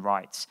human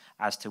rights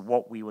as to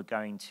what we were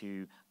going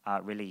to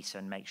release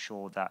and make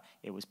sure that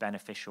it was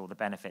beneficial, the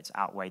benefits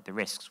outweighed the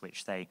risks,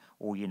 which they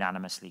all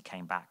unanimously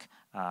came back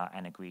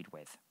and agreed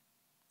with.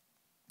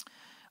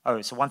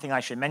 Oh, so one thing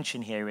I should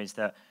mention here is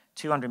that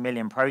 200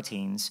 million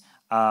proteins,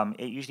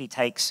 it usually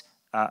takes,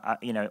 can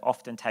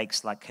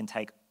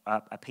take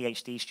a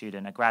PhD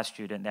student, a grad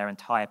student, their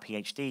entire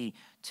PhD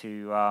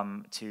to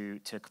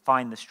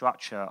find the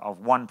structure of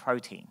one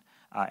protein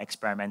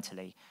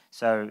experimentally.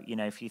 So,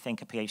 if you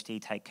think a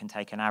PhD can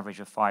take an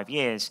average of 5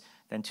 years,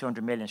 then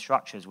 200 million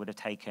structures would have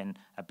taken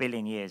 1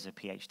 billion years of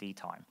PhD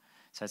time.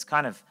 So it's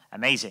kind of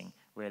amazing,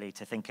 really,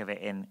 to think of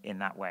it in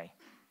that way.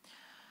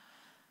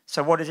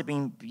 So what has it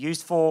been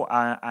used for?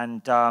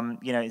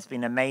 It's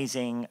been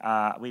amazing.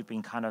 We've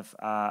been kind of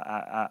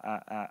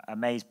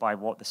amazed by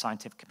what the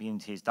scientific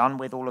community has done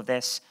with all of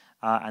this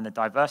and the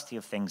diversity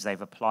of things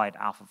they've applied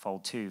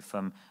AlphaFold to,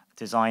 from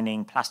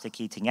designing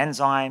plastic-eating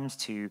enzymes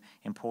to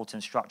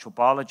important structural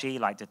biology,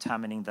 like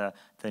determining the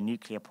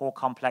nuclear pore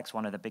complex,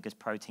 one of the biggest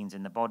proteins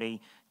in the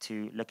body,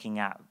 to looking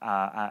at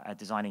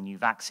designing new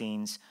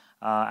vaccines.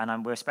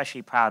 And we're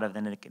especially proud of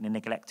the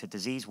neglected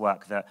disease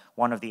work that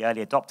one of the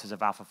early adopters of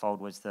AlphaFold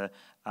was the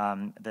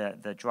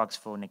Drugs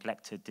for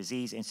Neglected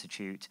Disease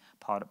Institute,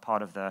 part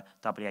of the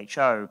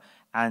WHO.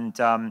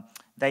 And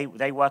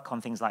they work on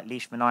things like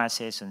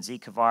leishmaniasis and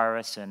Zika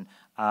virus and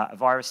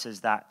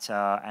viruses that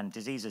and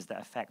diseases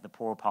that affect the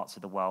poorer parts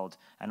of the world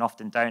and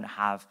often don't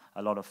have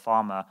a lot of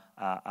pharma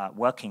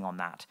working on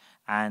that,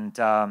 and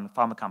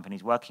pharma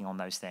companies working on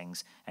those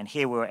things. And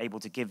here we're able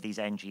to give these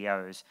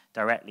NGOs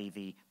directly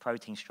the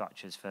protein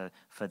structures for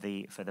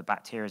the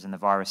bacteria and the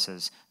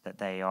viruses that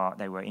they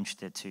were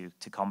interested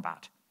to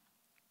combat.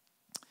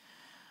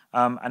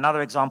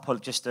 Another example,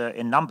 just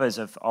in numbers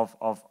of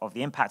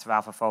the impact of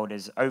AlphaFold,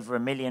 is over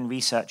 1 million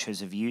researchers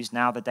have used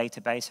now the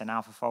database and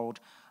AlphaFold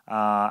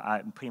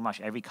in pretty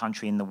much every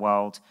country in the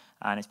world,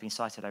 and it's been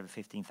cited over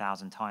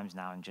 15,000 times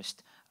now in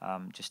just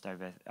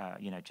over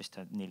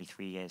nearly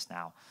 3 years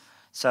now.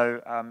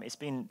 So it's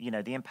been,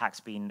 the impact's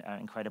been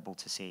incredible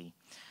to see.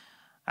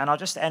 And I'll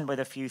just end with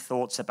a few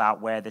thoughts about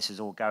where this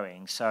is all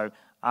going. So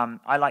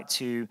I like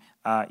to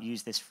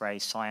use this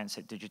phrase, science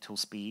at digital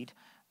speed.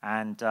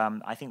 And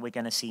I think we're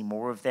going to see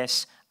more of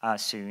this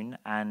soon.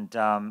 And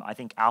I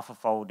think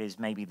AlphaFold is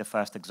maybe the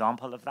first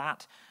example of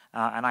that.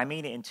 And I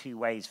mean it in two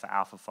ways for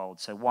AlphaFold.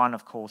 So one,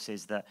 of course,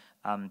 is that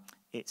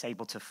it's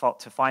able to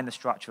find the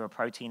structure of a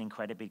protein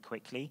incredibly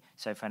quickly.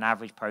 So for an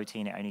average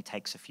protein, it only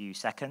takes a few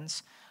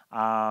seconds.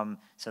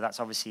 So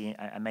that's obviously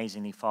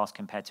amazingly fast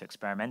compared to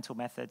experimental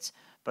methods.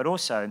 But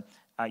also,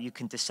 you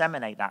can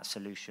disseminate that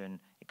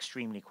solution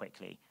extremely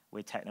quickly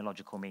with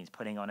technological means,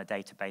 putting on a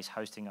database,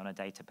 hosting on a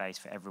database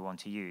for everyone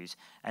to use.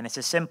 And it's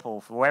as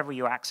simple, for wherever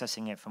you're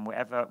accessing it from,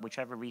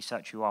 whichever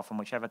research you are from,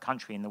 whichever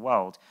country in the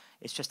world,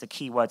 it's just a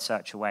keyword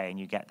search away and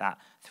you get that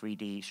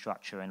 3D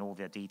structure and all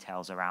the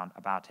details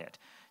about it.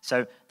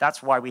 So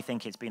that's why we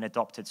think it's been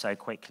adopted so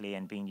quickly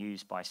and being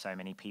used by so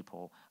many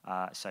people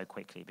so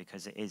quickly,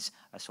 because it is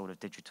a sort of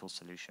digital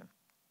solution.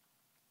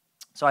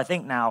 So I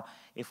think now,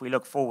 if we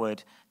look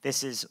forward,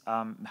 this is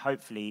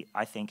hopefully,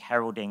 I think,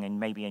 heralding and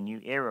maybe a new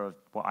era of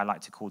what I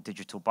like to call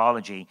digital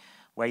biology,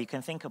 where you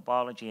can think of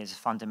biology as a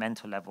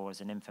fundamental level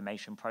as an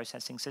information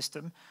processing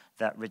system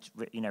that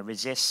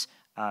resists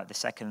the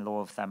second law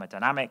of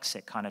thermodynamics.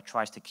 It kind of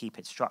tries to keep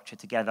its structure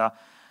together.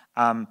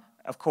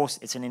 Of course,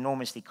 it's an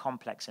enormously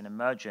complex and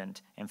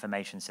emergent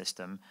information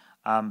system,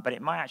 but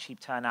it might actually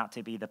turn out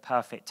to be the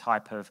perfect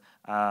type of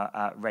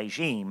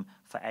regime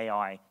for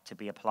AI to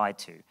be applied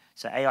to.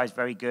 So AI is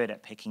very good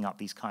at picking up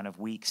these kind of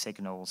weak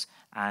signals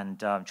and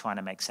trying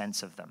to make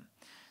sense of them.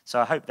 So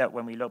I hope that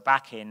when we look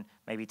back in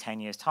maybe 10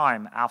 years'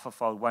 time,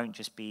 AlphaFold won't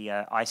just be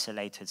an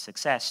isolated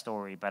success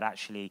story, but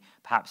actually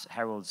perhaps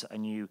heralds a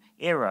new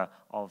era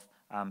of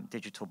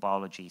digital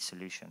biology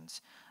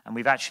solutions. And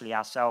we've actually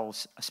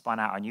ourselves spun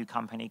out a new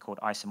company called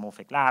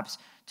Isomorphic Labs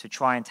to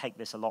try and take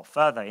this a lot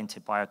further into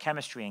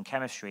biochemistry and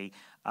chemistry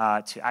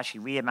to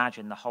actually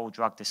reimagine the whole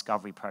drug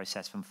discovery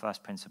process from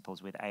first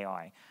principles with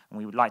AI. And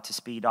we would like to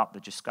speed up the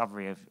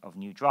discovery of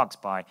new drugs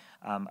by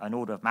an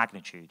order of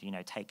magnitude,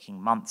 taking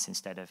months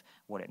instead of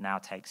what it now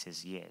takes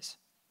is years.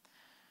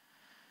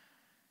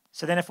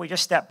 So then if we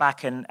just step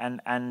back and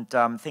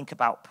think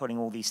about putting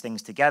all these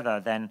things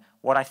together, then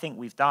what I think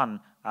we've done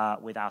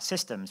with our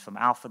systems from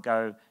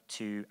AlphaGo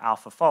to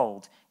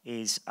AlphaFold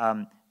is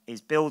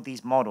build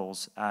these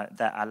models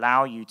that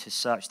allow you to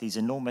search these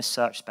enormous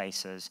search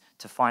spaces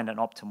to find an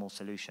optimal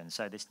solution.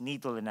 So this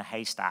needle in a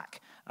haystack,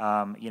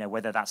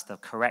 whether that's the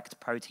correct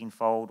protein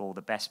fold or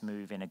the best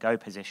move in a go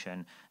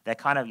position,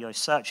 you're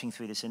searching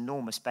through this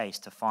enormous space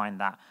to find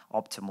that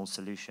optimal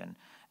solution.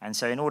 And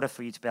so in order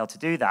for you to be able to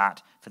do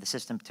that, for the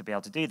system to be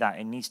able to do that,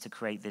 it needs to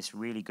create this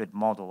really good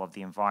model of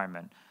the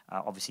environment,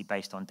 obviously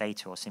based on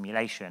data or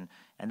simulation.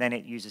 And then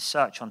it uses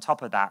search on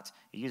top of that.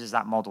 It uses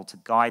that model to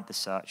guide the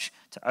search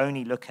to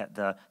only look at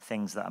the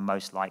things that are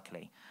most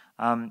likely.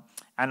 And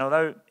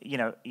although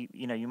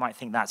you might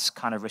think that's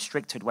kind of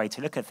restricted way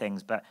to look at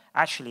things, but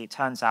actually it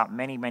turns out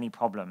many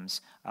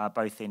problems,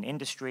 both in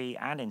industry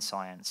and in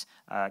science,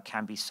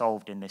 can be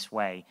solved in this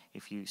way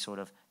if you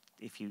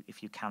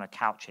kind of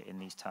couch it in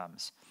these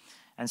terms.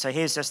 And so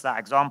here's just that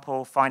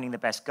example, finding the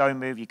best go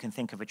move. You can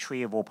think of a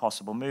tree of all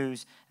possible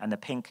moves, and the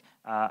pink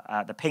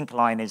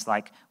line is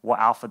like what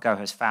AlphaGo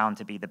has found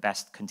to be the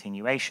best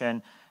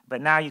continuation.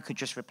 But now you could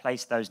just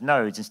replace those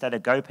nodes. Instead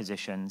of go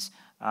positions,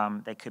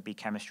 they could be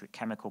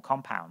chemical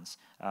compounds,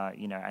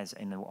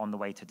 on the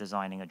way to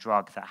designing a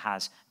drug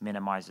that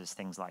minimizes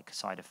things like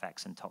side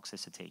effects and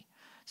toxicity.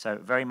 So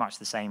very much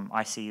the same,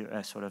 I see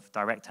a sort of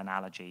direct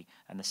analogy,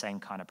 and the same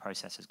kind of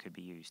processes could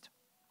be used.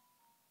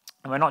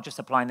 And we're not just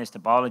applying this to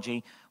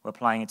biology, we're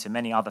applying it to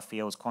many other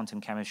fields,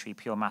 quantum chemistry,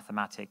 pure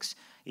mathematics,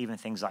 even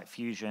things like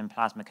fusion,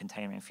 plasma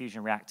containment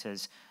infusion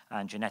reactors,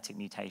 and genetic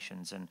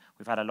mutations. And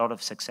we've had a lot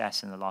of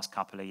success in the last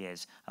couple of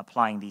years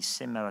applying these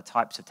similar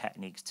types of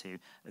techniques to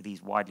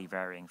these widely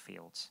varying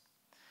fields.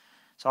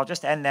 So I'll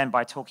just end then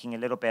by talking a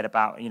little bit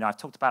about, I've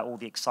talked about all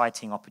the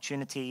exciting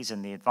opportunities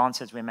and the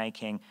advances we're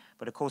making,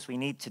 but of course we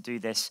need to do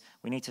this,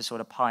 we need to sort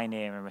of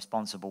pioneer in a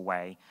responsible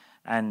way.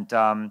 And,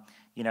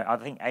 I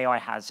think AI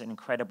has an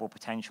incredible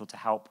potential to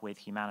help with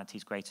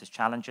humanity's greatest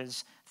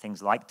challenges,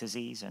 things like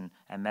disease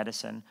and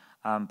medicine,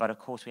 but of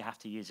course we have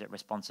to use it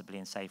responsibly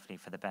and safely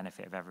for the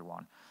benefit of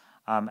everyone.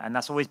 And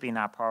that's always been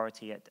our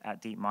priority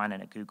at DeepMind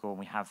and at Google.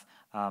 We have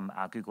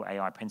our Google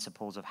AI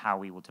principles of how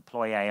we will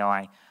deploy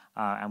AI.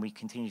 and we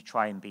continue to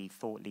try and be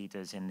thought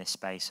leaders in this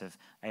space of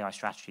AI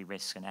strategy,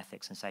 risks, and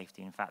ethics and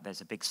safety. In fact,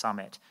 there's a big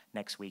summit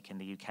next week in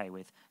the UK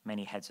with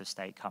many heads of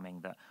state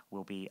coming that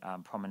will be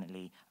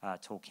prominently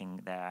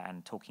talking there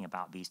and talking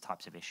about these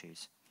types of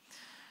issues.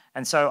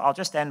 And so I'll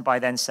just end by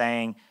then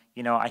saying,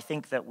 you know, I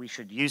think that we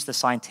should use the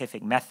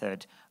scientific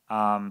method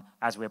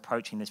as we're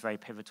approaching this very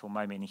pivotal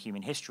moment in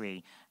human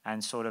history,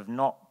 and sort of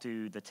not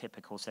do the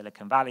typical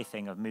Silicon Valley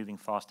thing of moving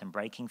fast and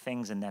breaking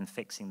things and then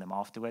fixing them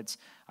afterwards.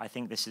 I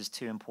think this is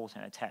too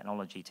important a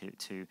technology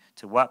to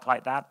work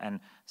like that,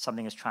 and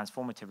something as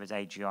transformative as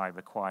AGI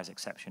requires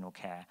exceptional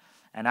care.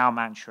 And our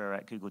mantra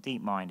at Google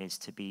DeepMind is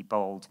to be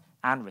bold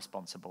and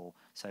responsible.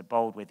 So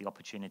bold with the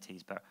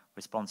opportunities, but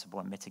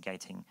responsible in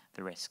mitigating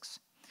the risks.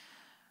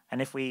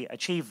 And if we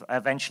achieve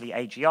eventually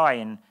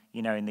AGI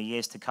in the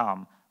years to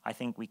come, I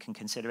think we can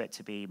consider it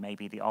to be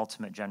maybe the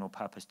ultimate general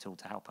purpose tool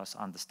to help us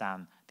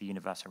understand the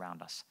universe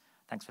around us.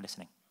 Thanks for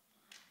listening.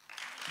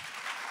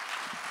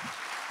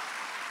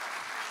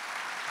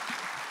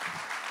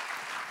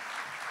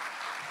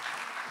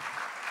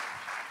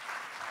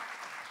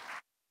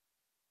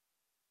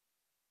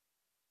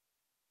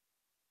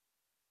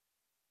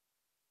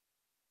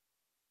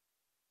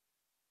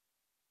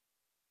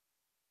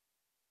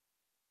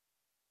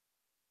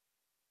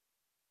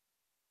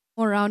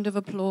 More round of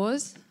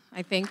applause.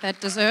 I think that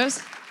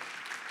deserves.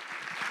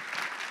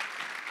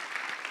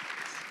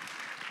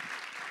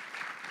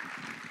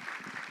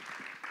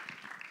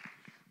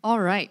 All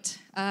right.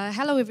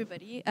 Hello,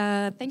 everybody.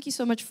 Thank you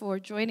so much for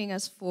joining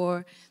us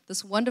for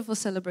this wonderful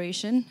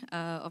celebration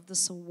of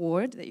this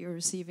award that you're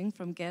receiving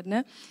from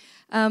Gairdner.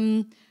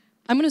 I'm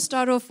going to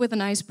start off with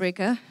an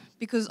icebreaker,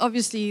 because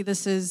obviously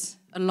this is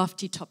a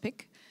lofty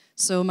topic.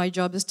 So my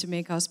job is to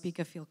make our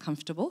speaker feel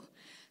comfortable.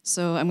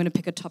 So I'm going to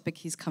pick a topic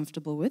he's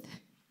comfortable with,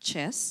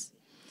 chess.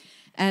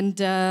 And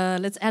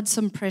let's add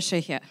some pressure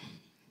here.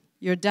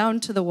 You're down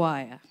to the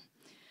wire.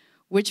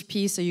 Which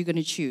piece are you going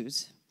to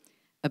choose?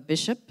 A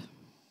bishop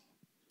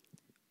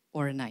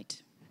or a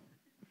knight?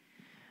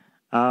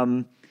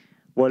 Well,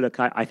 look,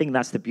 I think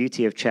that's the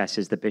beauty of chess,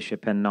 is the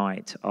bishop and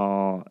knight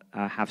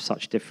have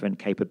such different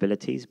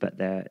capabilities, but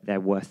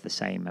they're worth the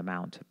same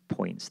amount of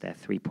points. They're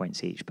 3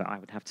 points each, but I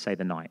would have to say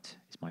the knight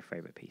is my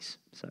favorite piece.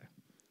 So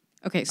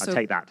okay, I'll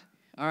take that.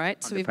 All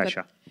right, so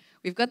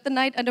we've got the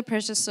knight under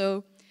pressure.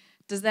 So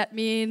does that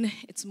mean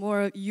it's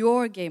more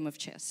your game of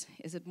chess?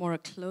 Is it more a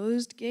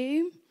closed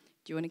game? Do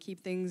you want to keep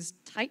things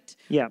tight?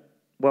 Yeah.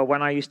 Well,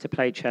 when I used to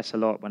play chess a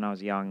lot when I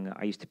was young,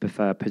 I used to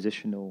prefer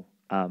positional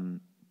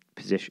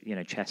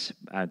chess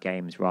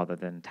games rather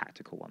than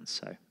tactical ones.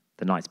 So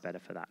the knight's better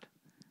for that.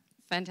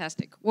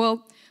 Fantastic.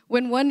 Well,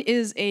 when one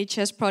is a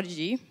chess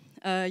prodigy,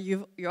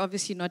 you're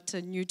obviously not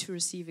new to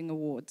receiving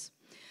awards.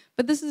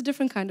 But this is a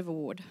different kind of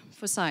award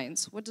for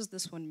science. What does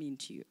this one mean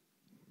to you?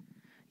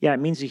 Yeah, it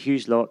means a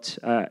huge lot.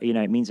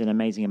 It means an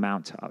amazing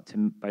amount to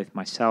both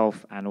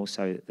myself and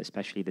also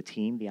especially the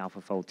team, the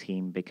AlphaFold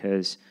team,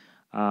 because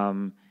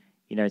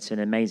it's an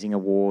amazing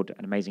award,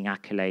 an amazing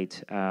accolade,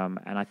 and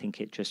I think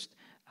it just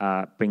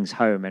brings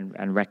home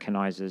and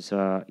recognizes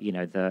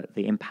the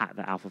impact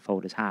that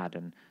AlphaFold has had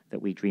and that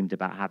we dreamed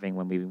about having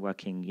when we've been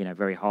working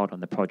very hard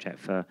on the project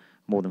for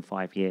more than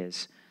 5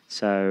 years.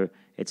 So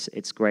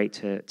it's great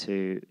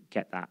to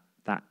get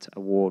that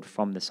award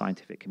from the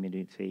scientific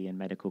community and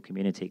medical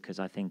community, because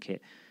I think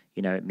it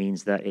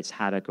means that it's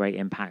had a great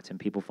impact and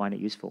people find it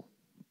useful.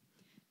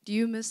 Do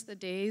you miss the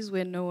days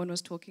when no one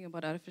was talking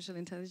about artificial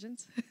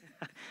intelligence?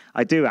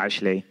 I do,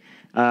 actually.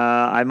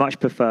 I much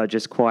prefer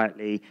just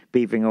quietly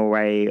beavering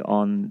away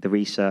on the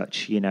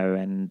research,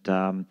 and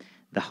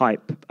the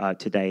hype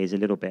today is a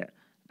little bit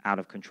out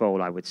of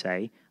control, I would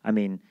say. I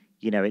mean,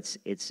 it's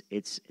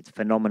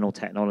phenomenal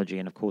technology,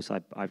 and of course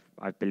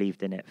I've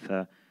believed in it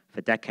for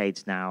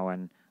decades now,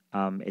 and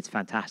it's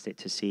fantastic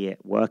to see it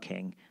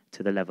working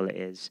to the level it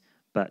is.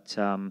 But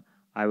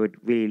I would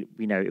really,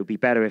 it would be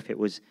better if it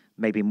was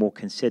maybe more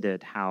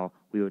considered how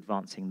we were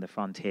advancing the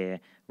frontier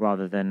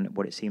rather than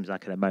what it seems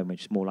like at the moment,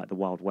 which is more like the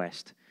Wild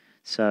West.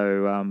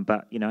 So,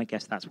 but I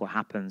guess that's what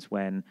happens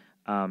when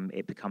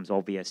it becomes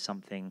obvious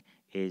something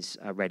is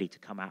ready to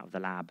come out of the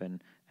lab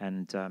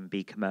and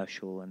be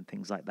commercial and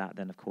things like that.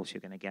 Then of course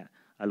you're going to get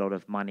a lot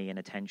of money and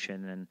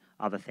attention and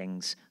other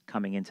things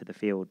coming into the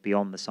field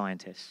beyond the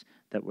scientists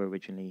that were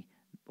originally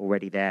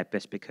already there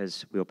just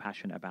because we were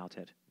passionate about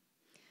it.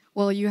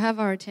 Well, you have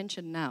our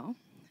attention now,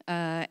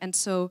 and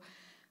so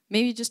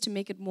maybe just to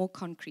make it more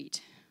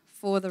concrete,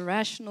 for the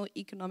rational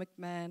economic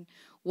man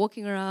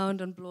walking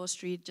around on Bloor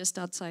Street just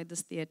outside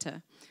this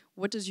theater,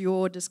 what is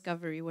your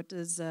discovery, what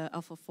does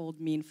AlphaFold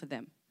mean for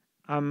them?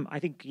 I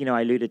think,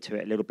 I alluded to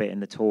it a little bit in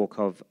the talk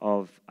of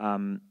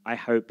I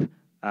hope,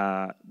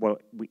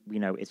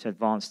 it's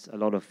advanced a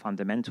lot of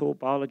fundamental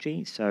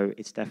biology, so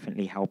it's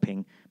definitely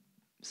helping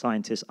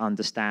scientists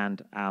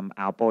understand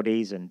our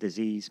bodies and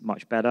disease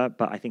much better.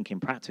 But I think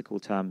in practical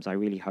terms, I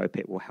really hope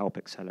it will help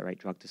accelerate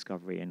drug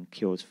discovery and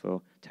cures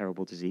for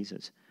terrible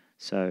diseases.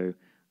 So,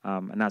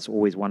 and that's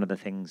always one of the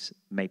things,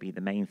 maybe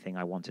the main thing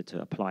I wanted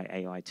to apply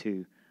AI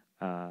to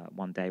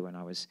one day when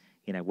I was,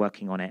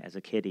 working on it as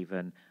a kid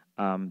even.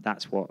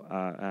 that's what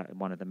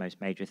one of the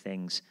most major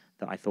things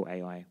that I thought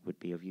AI would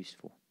be of use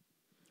for.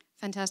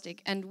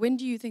 Fantastic. And when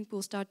do you think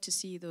we'll start to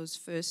see those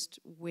first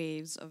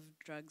waves of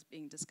drugs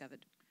being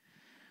discovered?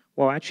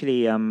 Well,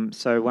 actually,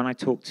 so when I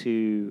talk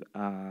to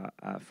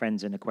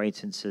friends and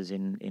acquaintances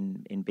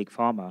in big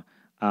pharma,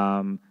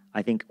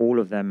 I think all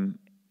of them,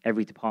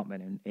 every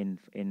department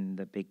in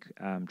the big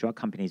drug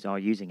companies are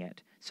using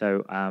it.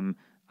 So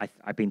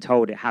I've been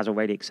told it has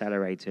already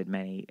accelerated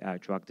many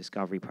drug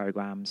discovery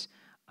programs.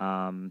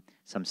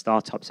 Some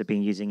startups have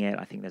been using it.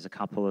 I think there's a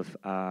couple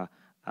of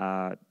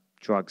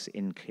drugs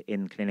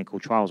in clinical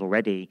trials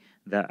already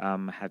that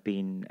have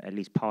been at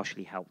least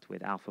partially helped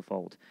with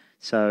AlphaFold.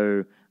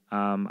 So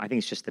I think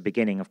it's just the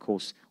beginning. Of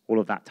course, all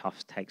of that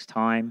stuff takes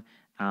time,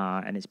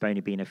 and it's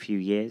only been a few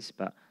years,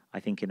 but I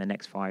think in the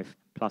next 5+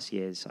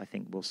 years, I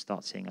think we'll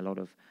start seeing a lot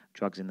of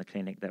drugs in the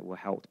clinic that were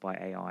helped by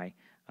AI,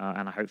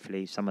 and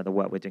hopefully some of the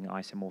work we're doing at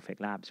Isomorphic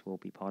Labs will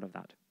be part of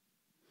that.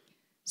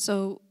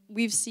 So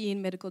we've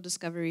seen medical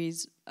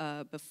discoveries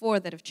before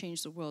that have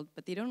changed the world,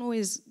 but they don't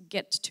always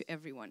get to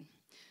everyone.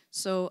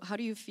 So how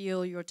do you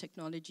feel your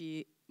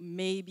technology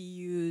may be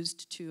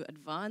used to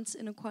advance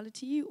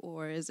inequality,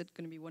 or is it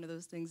going to be one of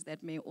those things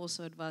that may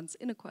also advance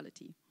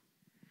inequality?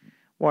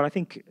 Well, I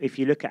think if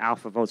you look at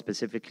AlphaFold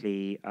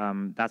specifically,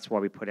 that's why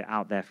we put it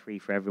out there free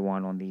for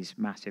everyone on these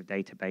massive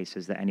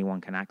databases that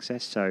anyone can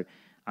access. So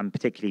I'm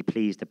particularly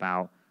pleased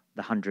about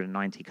the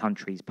 190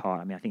 countries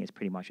part. I mean, I think it's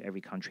pretty much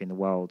every country in the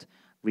world.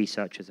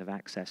 Researchers have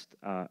accessed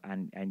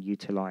and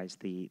utilized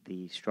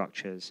the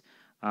structures.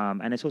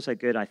 And it's also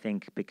good, I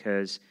think,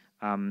 because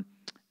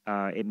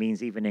it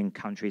means even in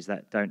countries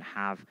that don't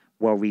have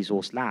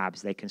well-resourced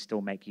labs, they can still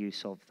make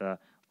use of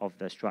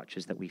the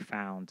structures that we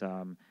found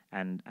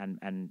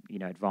and you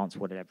know, advance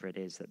whatever it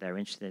is that they're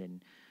interested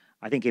in.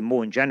 I think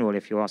in general,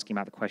 if you're asking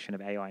about the question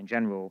of AI in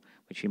general,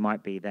 which you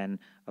might be, then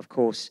of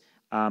course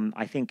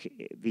I think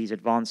these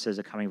advances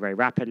are coming very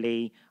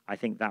rapidly. I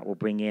think that will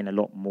bring in a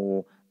lot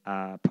more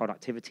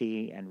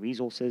productivity and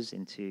resources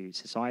into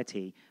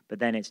society, but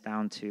then it's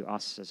down to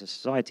us as a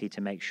society to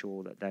make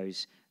sure that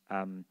those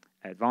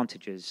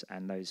advantages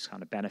and those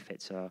kind of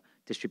benefits are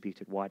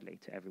distributed widely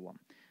to everyone.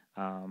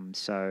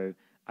 So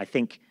I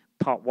think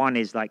part one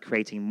is like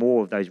creating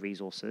more of those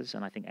resources,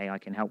 and I think AI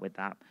can help with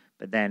that,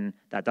 but then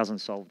that doesn't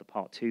solve the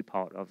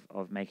part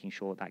of making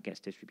sure that gets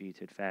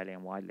distributed fairly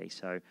and widely.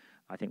 So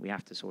I think we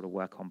have to sort of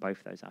work on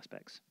both those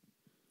aspects.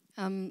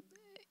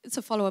 It's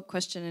a follow-up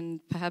question, and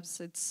perhaps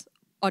it's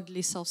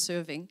oddly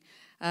self-serving,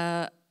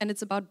 and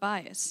it's about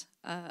bias.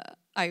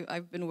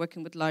 I've been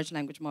working with large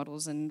language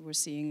models, and we're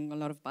seeing a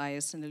lot of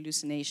bias and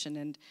hallucination,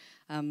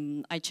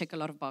 and I check a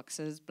lot of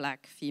boxes,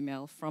 black,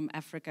 female, from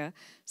Africa.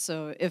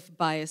 So if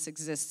bias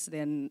exists,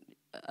 then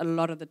a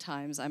lot of the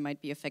times I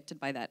might be affected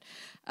by that.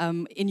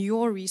 In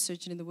your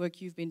research and in the work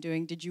you've been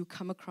doing, did you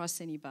come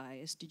across any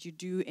bias? Did you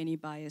do any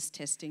bias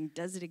testing?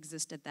 Does it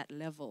exist at that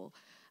level?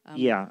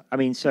 Yeah, I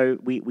mean, so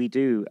we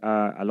do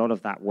a lot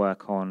of that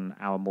work on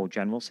our more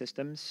general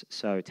systems,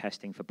 so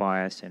testing for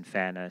bias and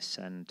fairness,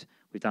 and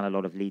we've done a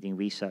lot of leading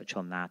research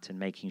on that and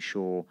making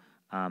sure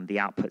the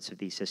outputs of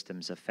these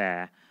systems are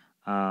fair.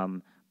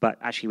 But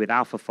actually with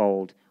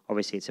AlphaFold,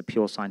 obviously it's a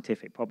pure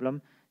scientific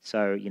problem,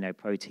 so, you know,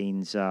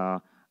 proteins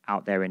are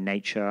out there in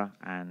nature,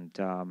 and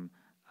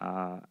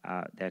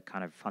they're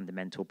kind of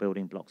fundamental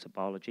building blocks of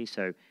biology.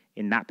 So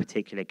in that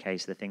particular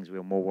case, the things we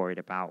were more worried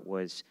about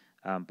was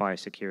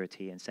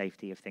biosecurity and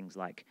safety of things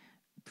like,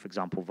 for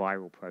example,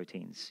 viral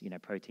proteins, you know,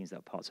 proteins that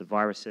are parts of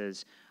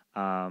viruses.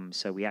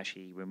 So we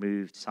actually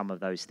removed some of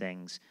those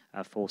things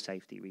for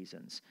safety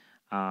reasons.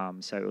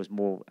 So it was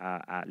more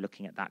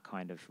looking at that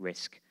kind of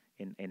risk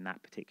in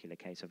that particular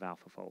case of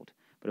AlphaFold.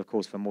 But of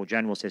course, for more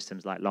general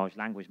systems like large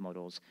language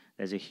models,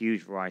 there's a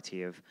huge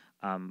variety of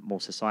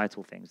more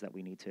societal things that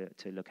we need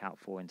to look out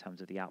for in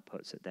terms of the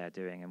outputs that they're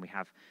doing. And we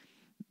have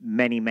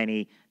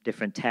many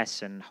different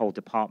tests and whole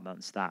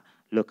departments that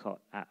look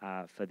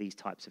at for these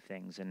types of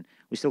things. And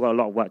we've still got a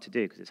lot of work to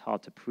do because it's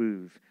hard to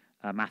prove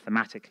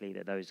mathematically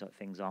that those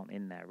things aren't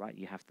in there, right?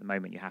 You have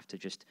to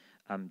just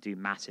do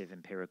massive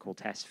empirical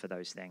tests for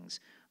those things.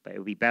 But it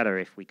would be better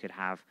if we could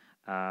have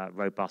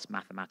robust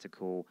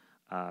mathematical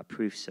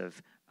proofs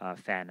of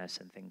fairness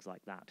and things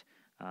like that.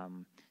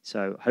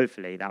 So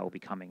hopefully that will be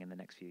coming in the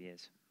next few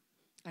years.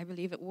 I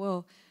believe it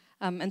will.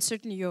 And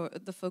certainly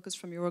the focus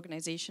from your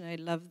organization, I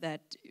love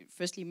that,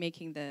 firstly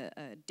making the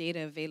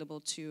data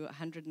available to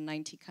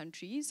 190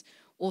 countries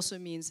also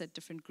means that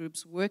different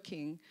groups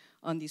working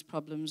on these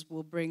problems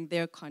will bring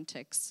their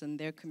contexts and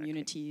their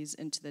communities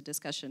into the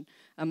discussion.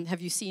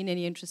 Have you seen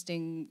any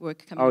interesting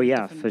work coming? Oh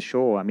yeah, for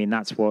sure. I mean,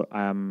 that's what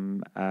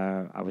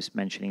I was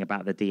mentioning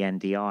about the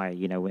DNDi,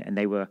 you know,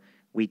 and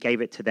we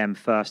gave it to them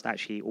first,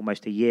 actually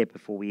almost a year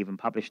before we even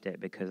published it,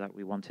 because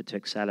we wanted to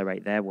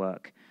accelerate their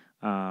work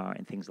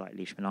in things like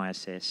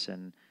leishmaniasis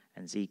and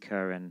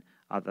Zika and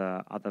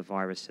other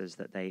viruses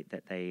that they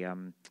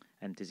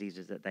and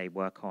diseases that they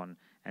work on.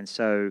 And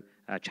so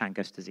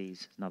Changas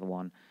disease is another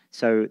one.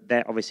 So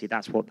obviously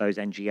that's what those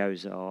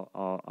NGOs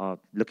are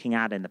looking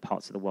at in the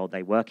parts of the world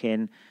they work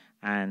in.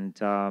 And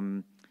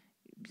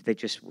they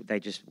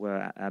just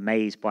were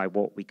amazed by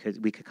what we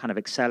could kind of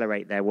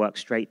accelerate their work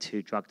straight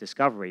to drug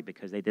discovery,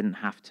 because they didn't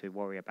have to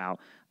worry about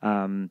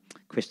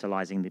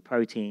crystallizing the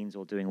proteins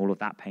or doing all of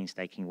that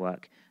painstaking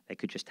work. They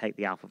could just take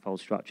the AlphaFold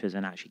structures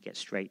and actually get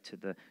straight to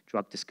the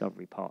drug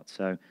discovery part.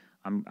 So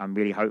I'm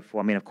really hopeful.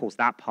 I mean, of course,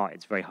 that part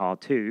it's very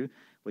hard too,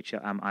 which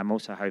I'm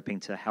also hoping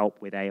to help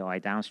with AI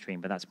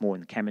downstream, but that's more in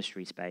the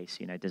chemistry space,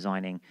 you know,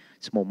 designing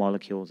small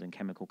molecules and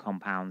chemical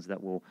compounds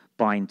that will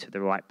bind to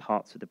the right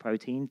parts of the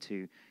protein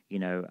to, you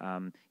know,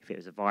 if it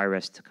was a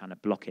virus, to kind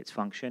of block its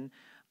function.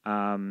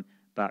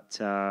 But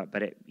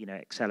it, you know,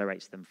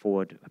 accelerates them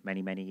forward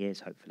many, many years,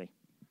 hopefully.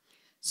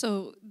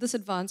 So this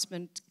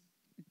advancement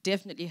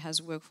definitely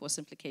has workforce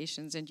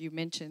implications, and you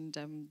mentioned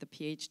the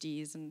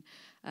PhDs and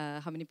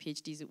how many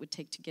PhDs it would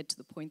take to get to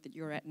the point that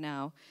you're at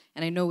now.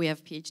 And I know we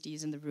have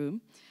PhDs in the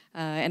room,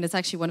 and it's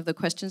actually one of the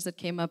questions that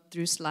came up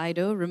through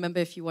Slido. Remember,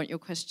 if you want your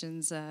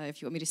questions,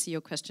 if you want me to see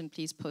your question,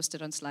 please post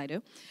it on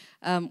Slido.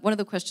 One of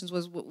the questions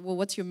was, well,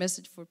 what's your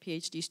message for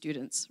PhD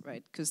students,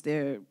 right? Because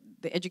the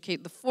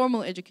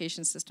formal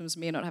education systems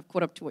may not have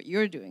caught up to what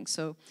you're doing.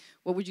 So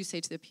what would you say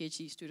to the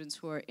PhD students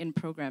who are in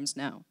programs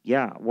now?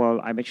 Yeah,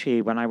 well, I'm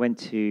actually, when I went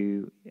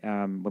to,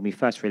 when we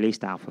first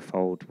released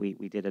AlphaFold,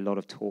 we did a lot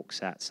of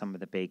talks at some of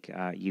the big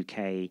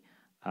UK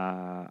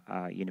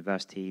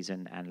universities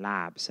and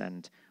labs.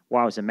 And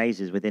what I was amazed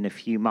is within a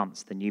few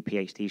months, the new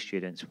PhD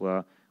students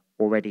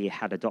already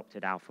had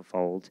adopted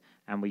AlphaFold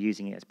and were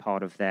using it as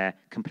part of their,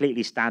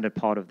 completely standard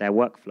part of their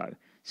workflow.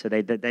 So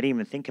they didn't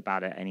even think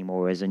about it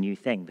anymore as a new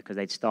thing, because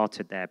they'd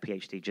started their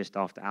PhD just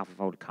after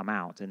AlphaFold had come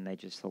out, and they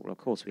just thought, well, of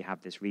course we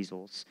have this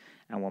resource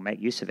and we'll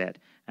make use of it.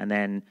 And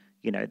then,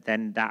 you know,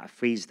 then that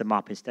frees them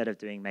up. Instead of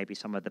doing maybe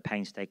some of the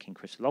painstaking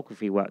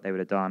crystallography work they would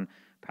have done,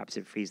 perhaps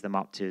it frees them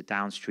up to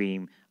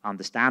downstream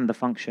understand the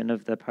function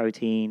of the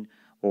protein,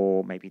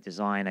 or maybe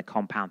design a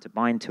compound to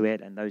bind to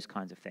it, and those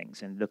kinds of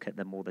things, and look at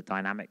the more the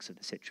dynamics of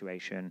the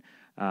situation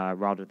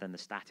rather than the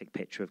static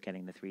picture of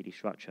getting the 3D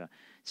structure.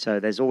 So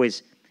there's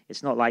always,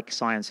 it's not like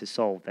science is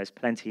solved. There's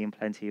plenty and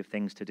plenty of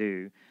things to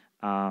do.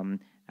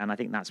 And I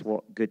think that's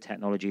what good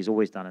technology has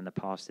always done in the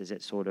past, is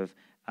it sort of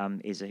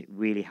is a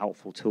really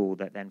helpful tool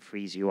that then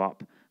frees you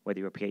up, whether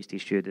you're a PhD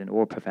student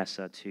or a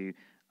professor, to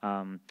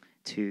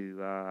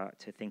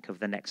think of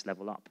the next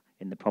level up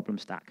in the problem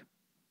stack.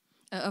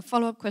 A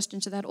follow-up question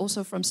to that,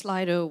 also from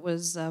Slido,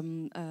 was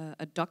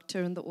a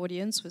doctor in the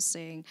audience was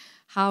saying,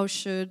 how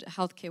should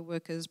healthcare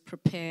workers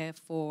prepare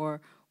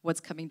for what's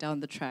coming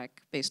down the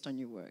track based on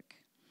your work?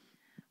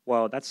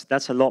 Well,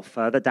 that's a lot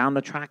further down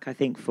the track, I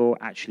think, for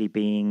actually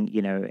being,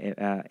 you know,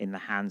 in the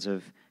hands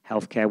of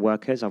healthcare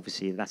workers.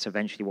 Obviously, that's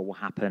eventually what will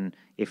happen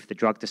if the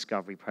drug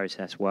discovery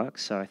process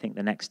works. So I think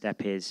the next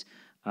step is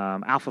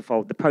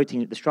AlphaFold,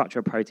 the structure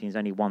of protein is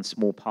only one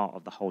small part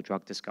of the whole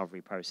drug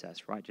discovery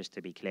process, right? Just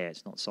to be clear,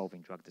 it's not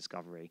solving drug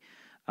discovery.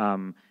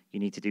 You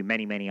need to do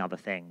many, many other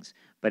things,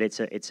 but it's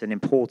an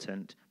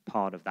important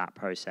part of that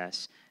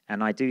process.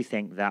 And I do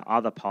think that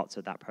other parts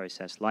of that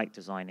process, like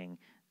designing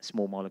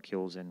small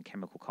molecules and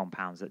chemical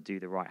compounds that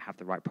have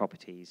the right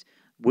properties,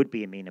 would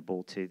be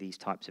amenable to these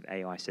types of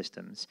AI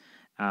systems.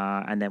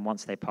 And then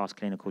once they pass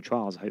clinical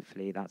trials,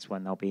 hopefully that's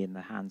when they'll be in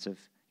the hands of,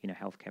 you know,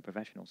 healthcare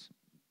professionals.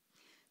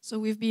 So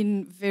we've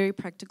been very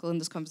practical in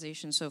this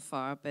conversation so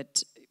far,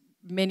 but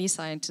many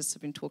scientists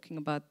have been talking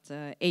about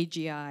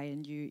AGI,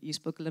 and you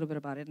spoke a little bit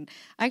about it. And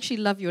I actually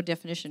love your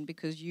definition,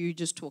 because you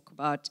just talk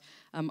about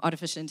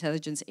artificial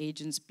intelligence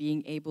agents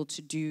being able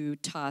to do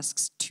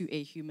tasks to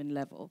a human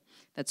level.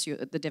 That's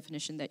the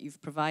definition that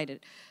you've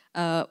provided.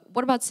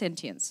 What about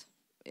sentience?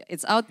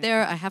 It's out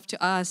there. I have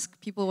to ask.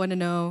 People want to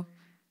know,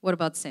 what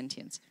about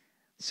sentience?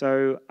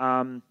 So,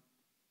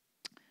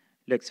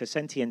 look, so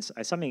sentience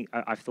is something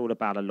I've thought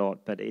about a lot,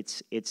 but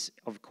it's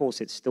of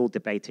course it's still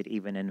debated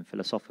even in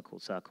philosophical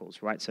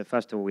circles, right? So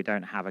first of all, we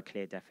don't have a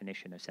clear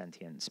definition of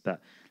sentience,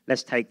 but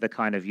let's take the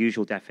kind of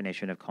usual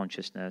definition of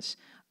consciousness.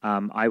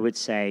 I would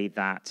say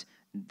that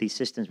the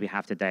systems we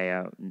have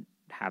today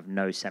have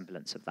no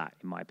semblance of that,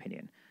 in my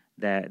opinion.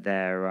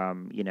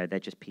 They're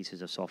just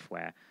pieces of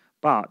software.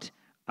 But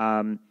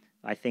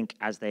I think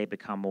as they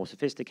become more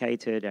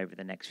sophisticated over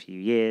the next few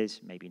years,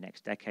 maybe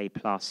next decade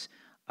plus,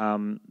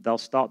 they'll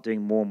start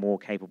doing more and more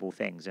capable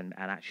things and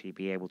actually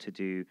be able to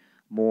do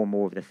more and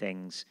more of the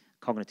things,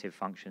 cognitive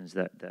functions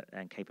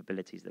and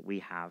capabilities that we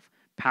have,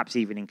 perhaps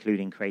even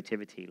including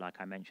creativity, like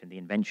I mentioned, the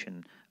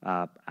invention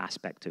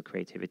aspect of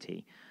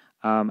creativity.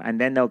 And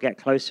then they'll get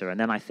closer. And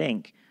then I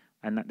think,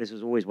 and this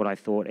was always what I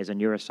thought as a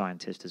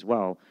neuroscientist as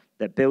well,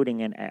 that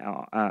building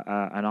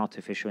an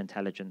artificial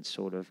intelligence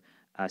sort of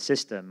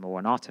system or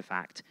an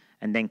artifact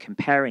and then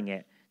comparing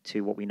it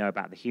to what we know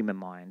about the human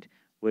mind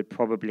would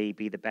probably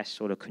be the best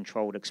sort of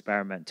controlled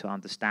experiment to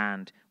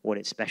understand what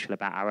is special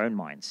about our own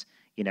minds.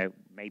 You know,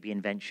 maybe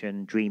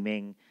invention,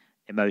 dreaming,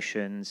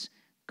 emotions,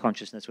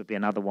 consciousness would be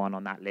another one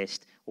on that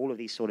list. All of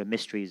these sort of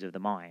mysteries of the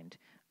mind.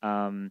 You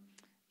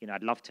know,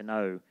 I'd love to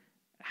know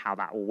how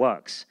that all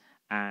works,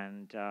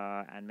 and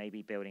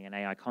maybe building an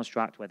AI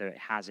construct, whether it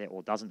has it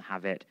or doesn't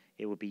have it,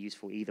 it would be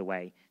useful either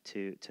way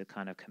to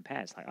kind of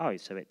compare. It's like, oh,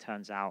 so it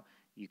turns out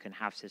you can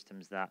have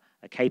systems that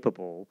are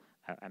capable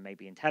and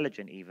maybe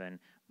intelligent even,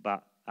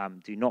 but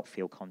do not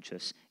feel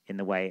conscious in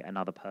the way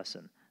another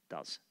person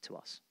does to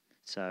us.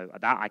 So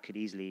that I could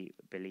easily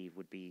believe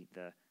would be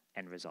the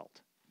end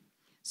result.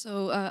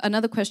 So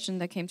another question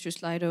that came through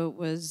Slido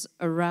was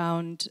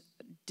around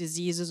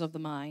diseases of the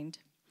mind.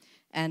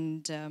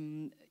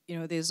 And you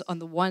know, there's on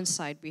the one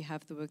side, we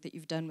have the work that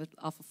you've done with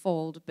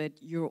AlphaFold, but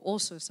you're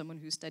also someone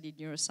who studied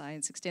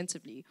neuroscience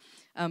extensively.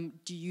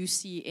 Do you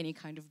see any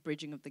kind of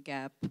bridging of the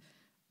gap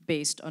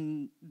based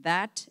on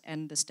that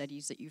and the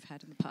studies that you've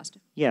had in the past?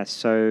 Yes,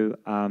 so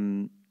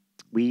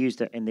we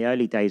used it in the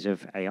early days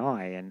of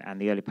AI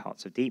and the early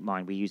parts of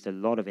DeepMind. We used a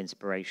lot of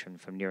inspiration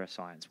from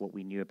neuroscience, what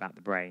we knew about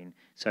the brain.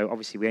 So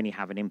obviously we only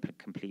have an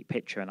incomplete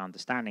picture and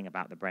understanding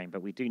about the brain,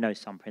 but we do know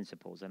some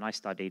principles. And I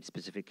studied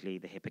specifically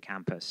the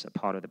hippocampus, a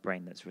part of the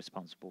brain that's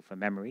responsible for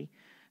memory.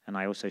 And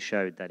I also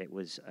showed that it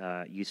was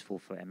useful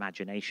for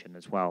imagination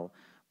as well.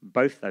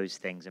 Both those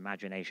things,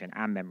 imagination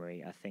and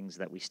memory, are things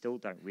that we still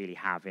don't really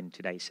have in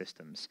today's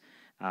systems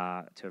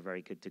to a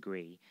very good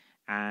degree.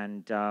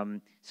 And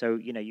so,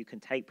 you know, you can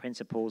take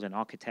principles and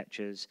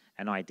architectures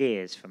and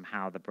ideas from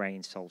how the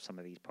brain solves some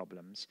of these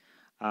problems.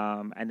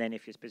 And then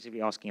if you're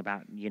specifically asking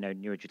about, you know,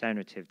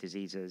 neurodegenerative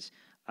diseases,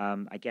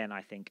 again,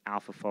 I think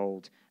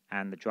AlphaFold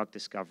and the drug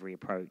discovery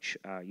approach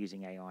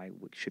using AI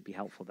should be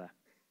helpful there.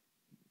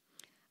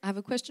 I have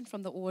a question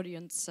from the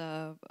audience.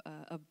 A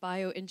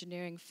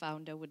bioengineering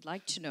founder would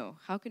like to know,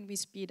 how can we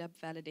speed up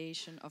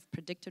validation of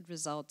predicted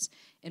results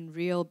in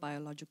real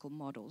biological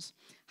models?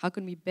 How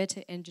can we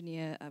better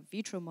engineer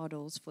vitro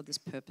models for this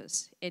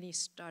purpose? Any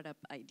startup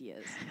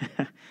ideas?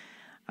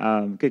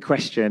 Good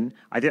question.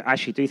 I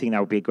actually do think that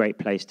would be a great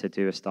place to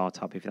do a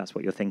startup if that's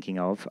what you're thinking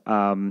of.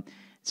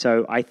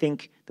 So I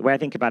think the way I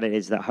think about it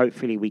is that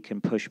hopefully we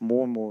can push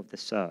more and more of the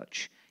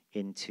search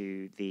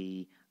into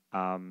the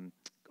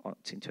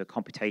into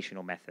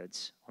computational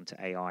methods, onto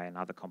AI and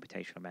other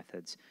computational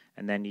methods,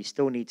 and then you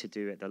still need to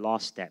do at the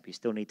last step, you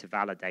still need to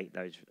validate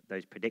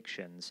those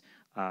predictions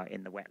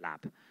in the wet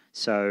lab.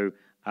 So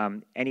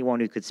anyone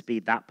who could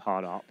speed that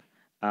part up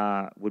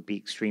would be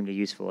extremely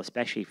useful,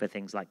 especially for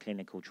things like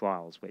clinical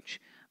trials,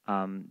 which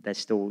there's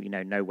still, you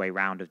know, no way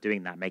around of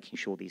doing that, making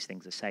sure these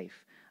things are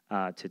safe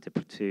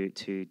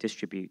to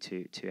distribute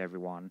to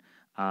everyone.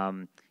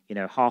 You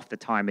know, half the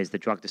time is the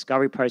drug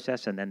discovery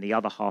process, and then the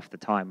other half the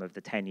time of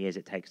the 10 years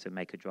it takes to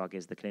make a drug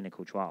is the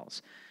clinical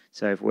trials.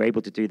 So if we're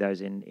able to do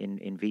those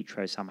in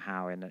vitro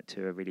somehow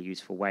to a really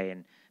useful way,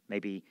 and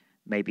maybe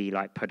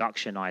like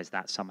productionize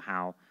that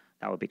somehow,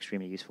 that would be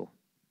extremely useful.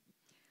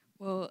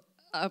 Well,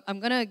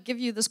 I'm going to give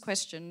you this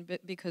question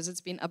because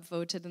it's been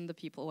upvoted and the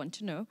people want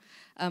to know.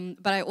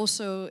 But I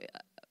also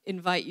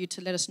invite you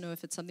to let us know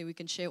if it's something we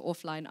can share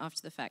offline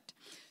after the fact.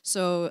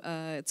 So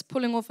it's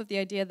pulling off of the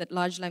idea that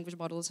large language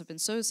models have been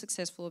so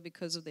successful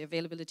because of the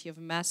availability of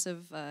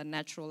massive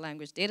natural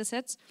language data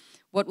sets.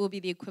 What will be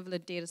the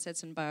equivalent data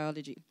sets in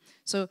biology?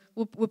 So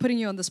we're putting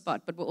you on the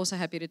spot, but we're also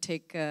happy to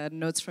take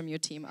notes from your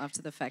team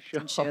after the fact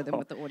and share them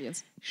with the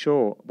audience.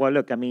 Sure. Well,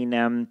 look, I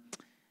mean,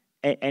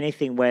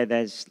 anything where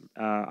there's,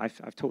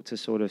 I've talked to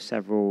sort of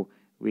several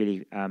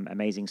really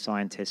amazing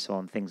scientists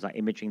on things like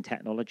imaging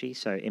technology,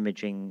 so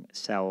imaging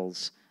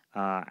cells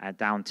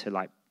down to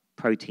like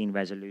protein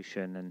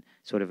resolution and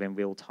sort of in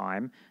real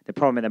time. The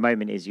problem at the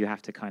moment is you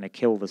have to kind of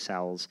kill the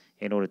cells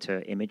in order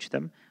to image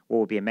them. What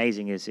would be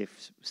amazing is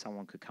if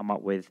someone could come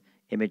up with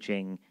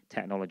imaging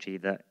technology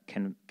that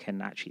can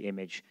actually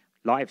image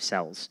live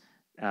cells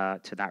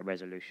to that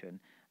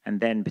resolution.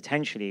 And then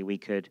potentially we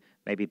could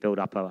maybe build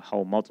up a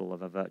whole model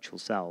of a virtual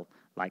cell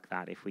like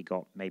that if we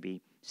got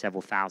maybe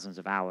several thousands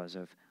of hours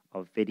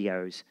of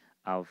videos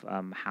of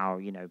how,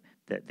 you know,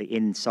 the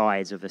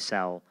insides of a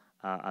cell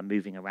are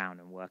moving around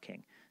and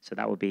working. So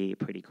that would be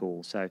pretty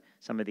cool. So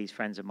some of these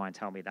friends of mine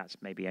tell me that's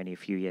maybe only a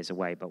few years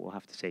away, but we'll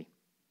have to see.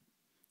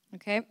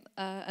 Okay,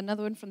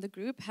 another one from the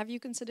group. Have you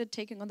considered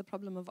taking on the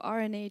problem of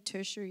RNA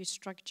tertiary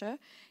structure,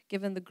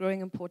 given the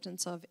growing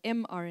importance of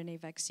mRNA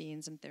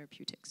vaccines and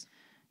therapeutics?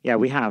 Yeah,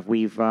 we have.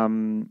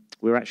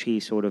 We're actually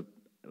sort of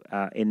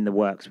in the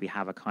works. We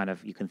have a kind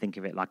of, you can think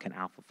of it like an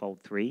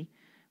AlphaFold 3,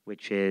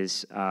 which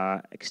is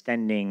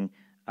extending,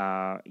 you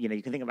know,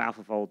 you can think of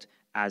AlphaFold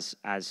as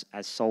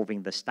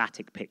solving the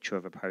static picture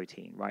of a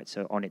protein, right?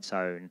 So on its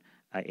own,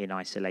 in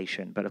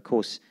isolation. But of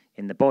course,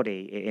 in the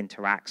body, it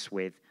interacts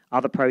with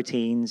other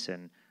proteins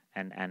and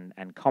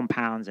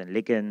compounds and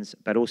ligands,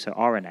 but also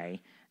RNA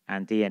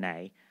and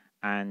DNA.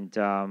 And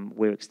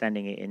we're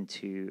extending it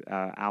into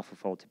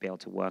AlphaFold to be able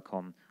to work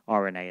on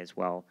RNA as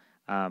well.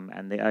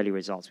 And the early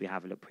results we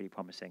have look pretty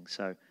promising.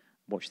 So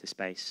watch the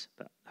space,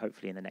 but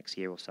hopefully in the next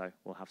year or so,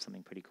 we'll have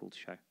something pretty cool to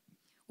show.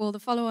 Well, the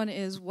follow-on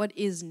is, what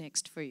is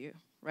next for you,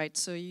 right?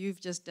 So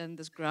you've just done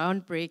this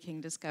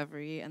groundbreaking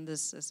discovery and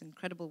this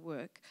incredible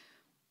work.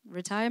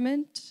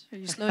 Retirement? Are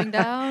you slowing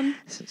down?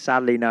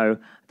 Sadly, no.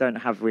 I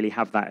don't really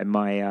have that in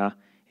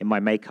my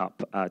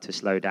makeup to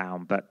slow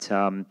down. But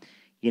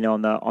you know,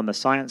 on the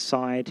science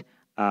side,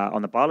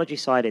 on the biology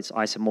side, it's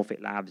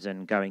isomorphic labs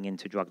and going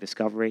into drug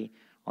discovery.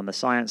 On the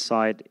science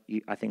side,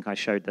 I think I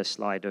showed the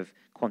slide of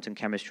quantum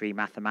chemistry,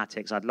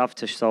 mathematics. I'd love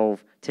to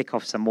tick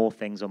off some more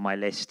things on my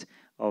list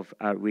of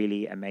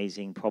really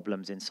amazing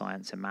problems in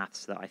science and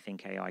maths that I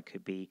think AI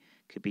could be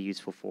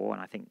useful for, and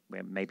I think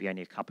we're maybe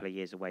only a couple of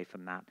years away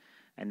from that.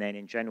 And then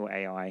in general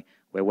AI,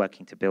 we're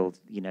working to build,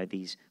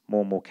 these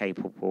more and more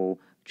capable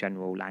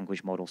general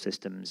language model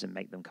systems and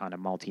make them kind of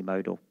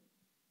multimodal.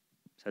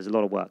 So there's a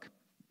lot of work.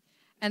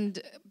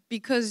 And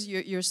because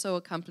you're so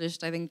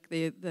accomplished, I think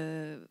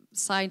the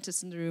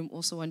scientists in the room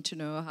also want to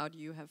know, how do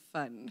you have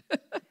fun?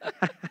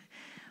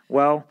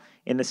 Well,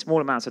 in the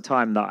small amounts of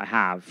time that I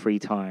have, free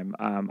time,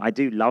 I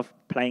do love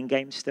playing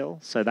games still,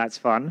 so that's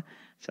fun.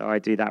 So I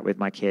do that with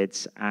my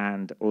kids,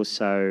 and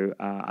also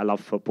I love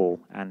football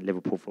and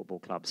Liverpool Football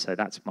Club, so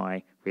that's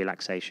my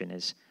relaxation,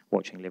 is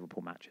watching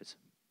Liverpool matches.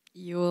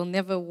 You will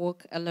never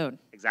walk alone.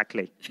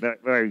 Exactly.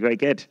 Very, very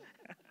good.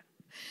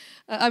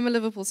 I'm a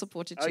Liverpool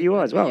supporter too. Oh, you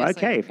are as well? Yes,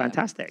 okay,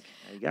 fantastic.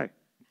 There you go.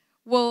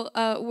 Well,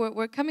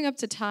 we're coming up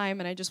to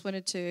time, and I just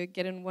wanted to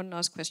get in one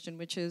last question,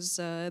 which is,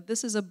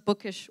 this is a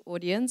bookish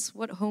audience.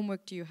 What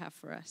homework do you have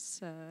for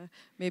us?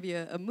 Maybe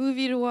a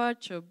movie to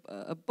watch, or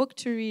a book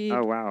to read?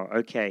 Oh, wow,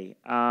 okay.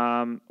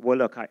 Well,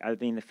 look, I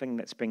mean, the thing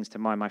that springs to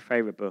mind, my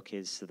favorite book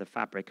is The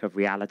Fabric of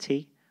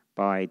Reality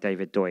by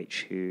David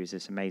Deutsch, who's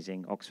this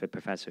amazing Oxford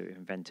professor who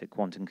invented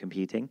quantum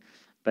computing.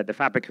 But The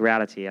Fabric of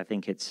Reality, I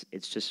think it's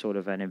just sort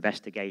of an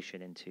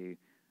investigation into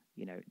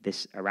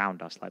this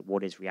around us, like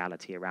what is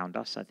reality around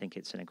us. I think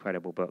it's an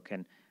incredible book,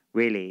 and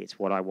really it's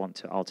what I want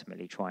to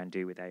ultimately try and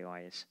do with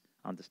AI, is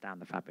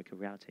understand the fabric of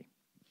reality.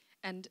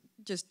 And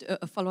just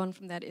a follow-on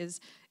from that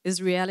is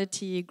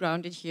reality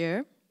grounded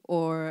here,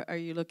 or are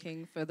you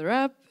looking further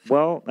up?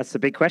 Well, that's the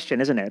big question,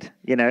 isn't it?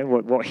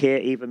 What here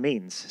even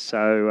means.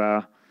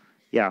 So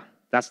yeah,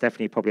 that's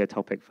definitely probably a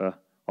topic for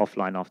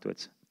offline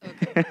afterwards.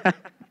 Okay.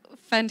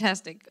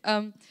 Fantastic.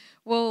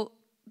 Well,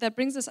 that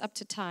brings us up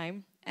to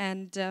time.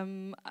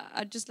 And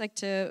I'd just like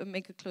to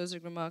make a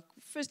closing remark.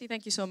 Firstly,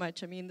 thank you so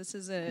much. I mean, this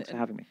is Thanks for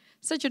having me.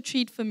 Such a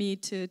treat for me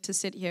to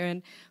sit here.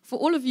 And for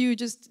all of you,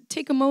 just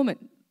take a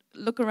moment.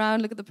 Look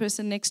around, look at the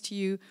person next to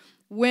you.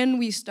 When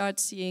we start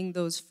seeing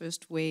those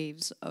first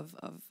waves of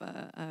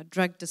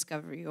drug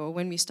discovery, or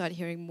when we start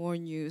hearing more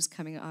news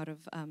coming out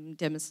of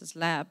Demis's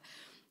lab,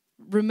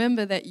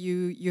 remember that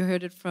you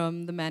heard it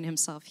from the man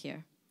himself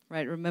here,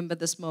 right? Remember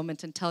this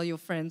moment and tell your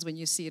friends when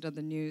you see it on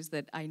the news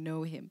that I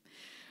know him.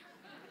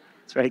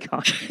 It's very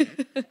kind.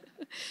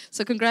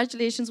 So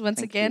congratulations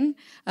once again.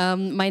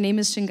 My name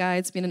is Shingai.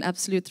 It's been an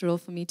absolute thrill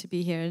for me to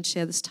be here and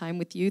share this time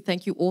with you.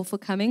 Thank you all for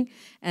coming,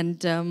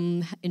 and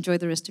enjoy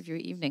the rest of your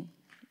evening.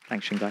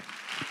 Thanks, Shingai.